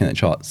and you're looking at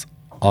charts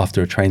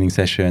after a training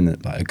session,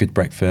 like a good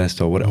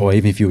breakfast, or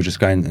even if you were just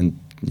going and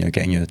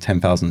getting your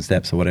 10,000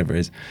 steps or whatever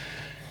it is,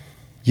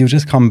 you'll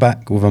just come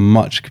back with a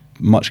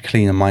much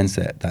cleaner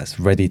mindset that's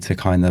ready to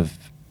kind of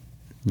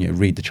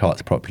read the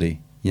charts properly.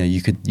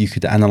 you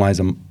could analyze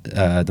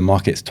the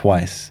markets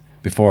twice,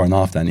 before and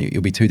after, and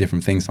it'll be two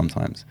different things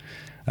sometimes.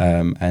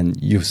 And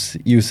you'll see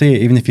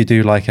it even if you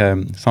do like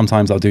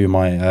sometimes I'll do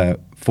my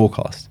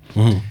forecast,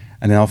 and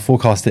then I'll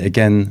forecast it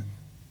again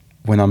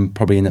when I'm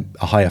probably in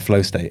a higher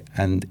flow state,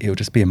 and it'll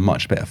just be a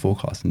much better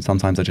forecast. And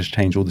sometimes I just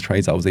change all the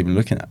trades I was even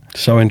looking at.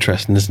 So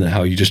interesting, isn't it?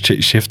 How you just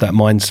shift that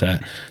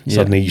mindset.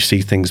 Suddenly you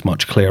see things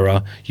much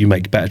clearer. You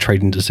make better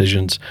trading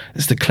decisions.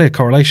 It's the clear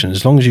correlation.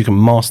 As long as you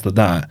can master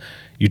that,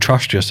 you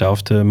trust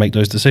yourself to make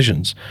those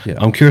decisions. Yeah.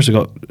 I'm curious. I've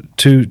got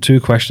two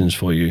questions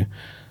for you.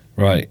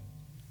 Right.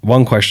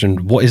 One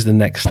question, what is the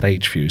next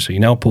stage for you? So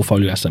you're now a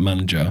portfolio asset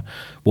manager.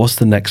 What's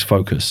the next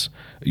focus?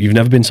 You've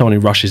never been someone who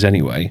rushes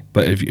anyway,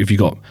 but if you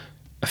got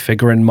a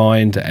figure in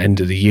mind, an end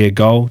of the year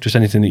goal, just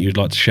anything that you'd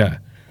like to share?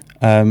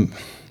 My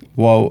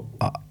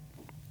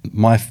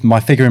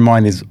figure in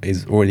mind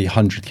is already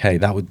 100K.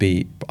 That would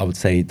be, I would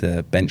say,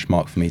 the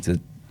benchmark for me to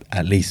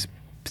at least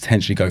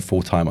potentially go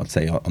full time, I'd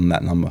say, on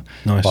that number.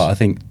 Nice. But I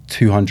think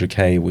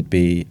 200K would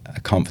be a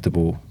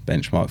comfortable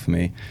benchmark for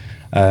me.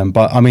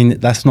 But I mean,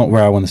 that's not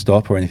where I want to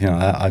stop or anything like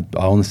that.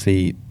 I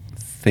honestly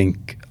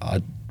think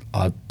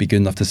I'd be good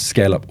enough to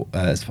scale up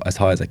as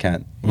high as I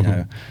can. You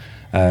know,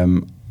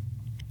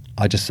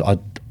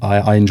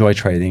 I enjoy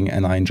trading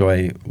and I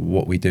enjoy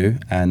what we do,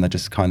 and I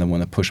just kind of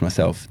want to push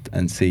myself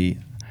and see,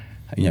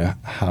 you know,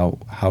 how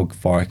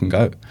far I can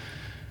go.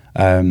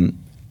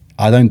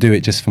 I don't do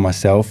it just for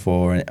myself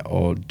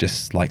or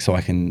just like so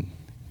I can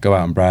go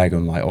out and brag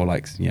on like, or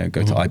like, you know,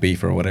 go to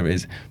Ibiza or whatever it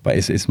is. But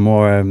it's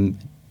more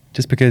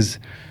just because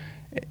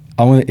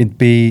I want it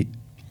be,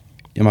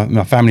 you know,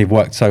 my family have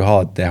worked so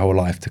hard their whole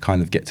life to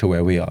kind of get to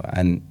where we are.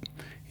 And,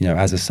 you know,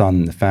 as a son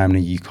in the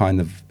family, you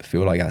kind of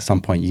feel like at some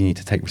point you need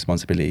to take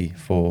responsibility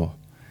for,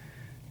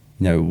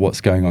 you know,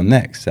 what's going on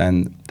next.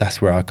 And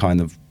that's where I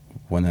kind of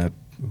want to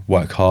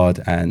work hard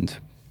and,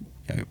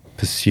 you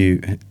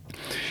know,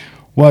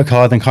 work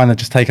hard and kind of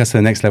just take us to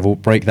the next level,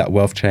 break that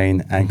wealth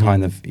chain, and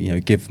kind of, you know,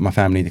 give my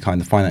family the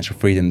kind of financial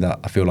freedom that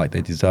I feel like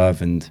they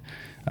deserve, and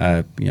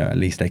you know, at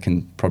least they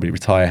can probably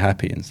retire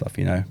happy and stuff,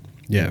 you know.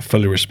 Yeah,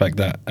 fully respect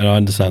that, and I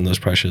understand those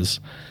pressures.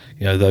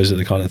 You know, those are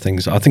the kind of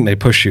things I think they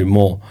push you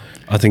more.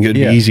 I think it'd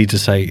be easy to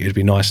say it'd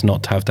be nice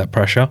not to have that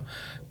pressure,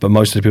 but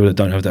most of the people that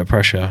don't have that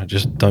pressure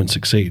just don't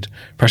succeed.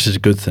 Pressure's a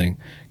good thing.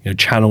 You know,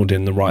 channeled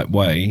in the right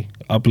way,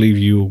 I believe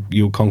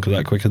you'll conquer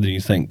that quicker than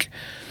you think.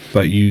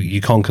 But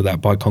you conquer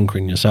that by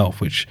conquering yourself,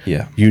 which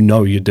you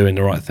know you're doing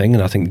the right thing.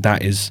 And I think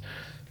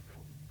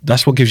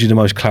that's what gives you the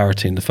most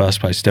clarity in the first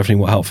place. Definitely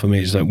what helped for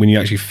me is that when you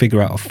actually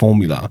figure out a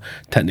formula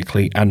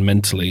technically and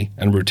mentally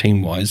and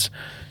routine-wise,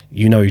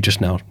 you know you just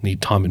now need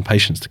time and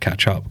patience to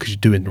catch up because you're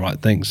doing the right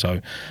thing.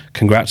 So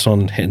congrats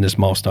on hitting this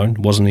milestone. It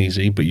wasn't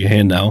easy, but you're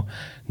here now.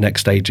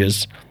 Next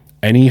stages.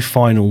 Any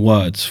final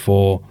words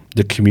for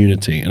the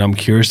community? And I'm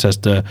curious as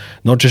to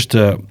not just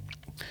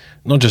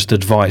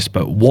advice,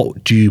 but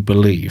what do you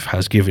believe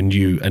has given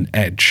you an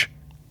edge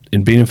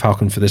in being in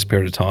Falcon for this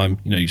period of time?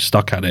 You know, you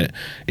stuck at it.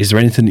 Is there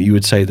anything that you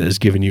would say that has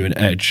given you an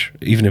edge,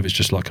 even if it's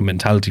just like a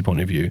mentality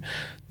point of view,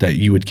 that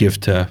you would give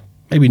to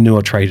maybe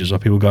newer traders or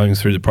people going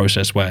through the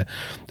process where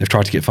they've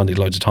tried to get funded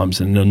loads of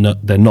times and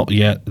they're not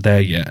yet there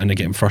yet and they're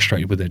getting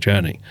frustrated with their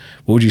journey?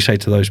 What would you say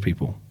to those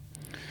people?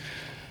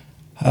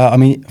 I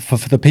mean, for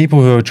the people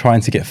who are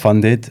trying to get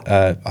funded,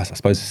 I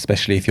suppose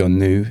especially if you're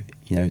new,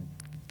 you know,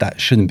 that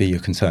shouldn't be your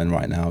concern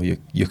right now.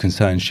 Your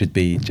concern should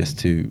be just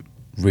to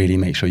really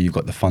make sure you've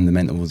got the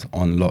fundamentals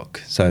on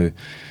lock. So,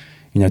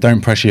 you know,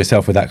 don't pressure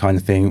yourself with that kind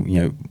of thing.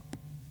 You know,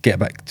 get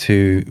back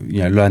to,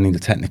 you know, learning the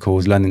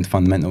technicals, learning the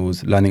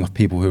fundamentals, learning off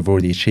people who have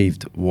already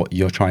achieved what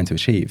you're trying to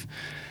achieve.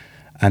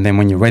 And then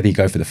when you're ready,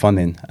 go for the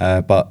funding.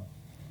 But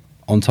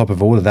on top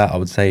of all of that, I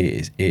would say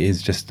it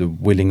is just the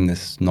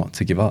willingness not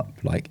to give up.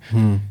 Like,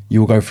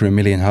 you'll go through a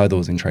million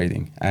hurdles in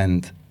trading,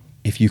 and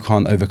if you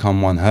can't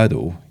overcome one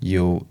hurdle,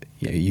 you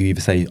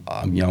either say, you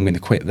know, I'm going to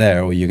quit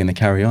there, or you're going to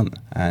carry on.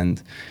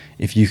 And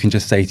if you can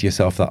just say to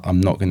yourself that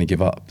I'm not going to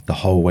give up the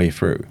whole way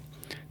through,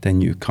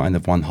 then you kind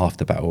of won half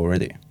the battle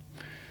already.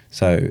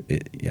 So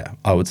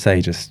I would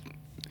say just,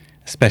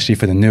 especially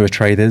for the newer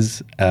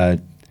traders,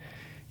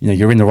 you know,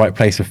 you're in the right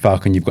place with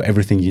Falcon. You've got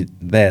everything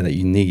there that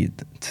you need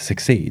to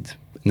succeed.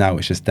 Now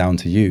it's just down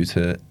to you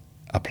to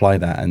apply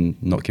that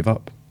and not give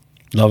up.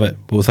 Love it.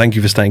 Well, thank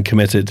you for staying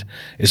committed.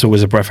 It's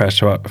always a breath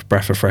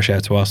of fresh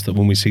air to us that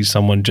when we see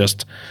someone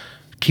just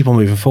keep on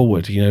moving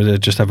forward, you know, they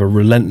just have a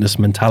relentless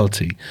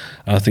mentality.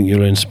 And I think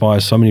you'll inspire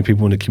so many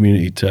people in the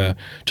community to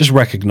just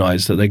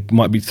recognize that they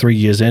might be 3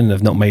 years in and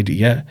have not made it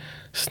yet.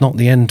 It's not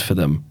the end for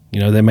them. You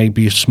know, they may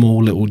be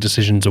small little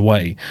decisions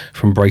away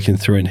from breaking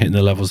through and hitting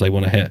the levels they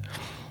want to hit.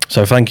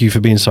 So thank you for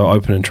being so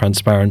open and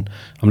transparent.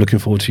 I'm looking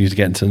forward to you to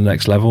getting to the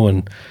next level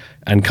and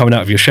coming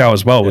out of your shell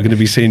as well. We're going to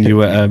be seeing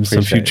you at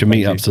some future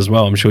meetups as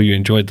well. I'm sure you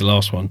enjoyed the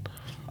last one.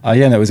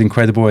 Yeah, that was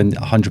incredible, and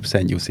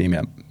 100% you'll see me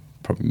at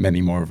probably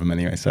many more of them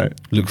anyway. So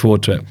look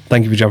forward to it.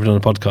 Thank you for jumping on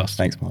the podcast.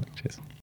 Thanks, Mark. Cheers.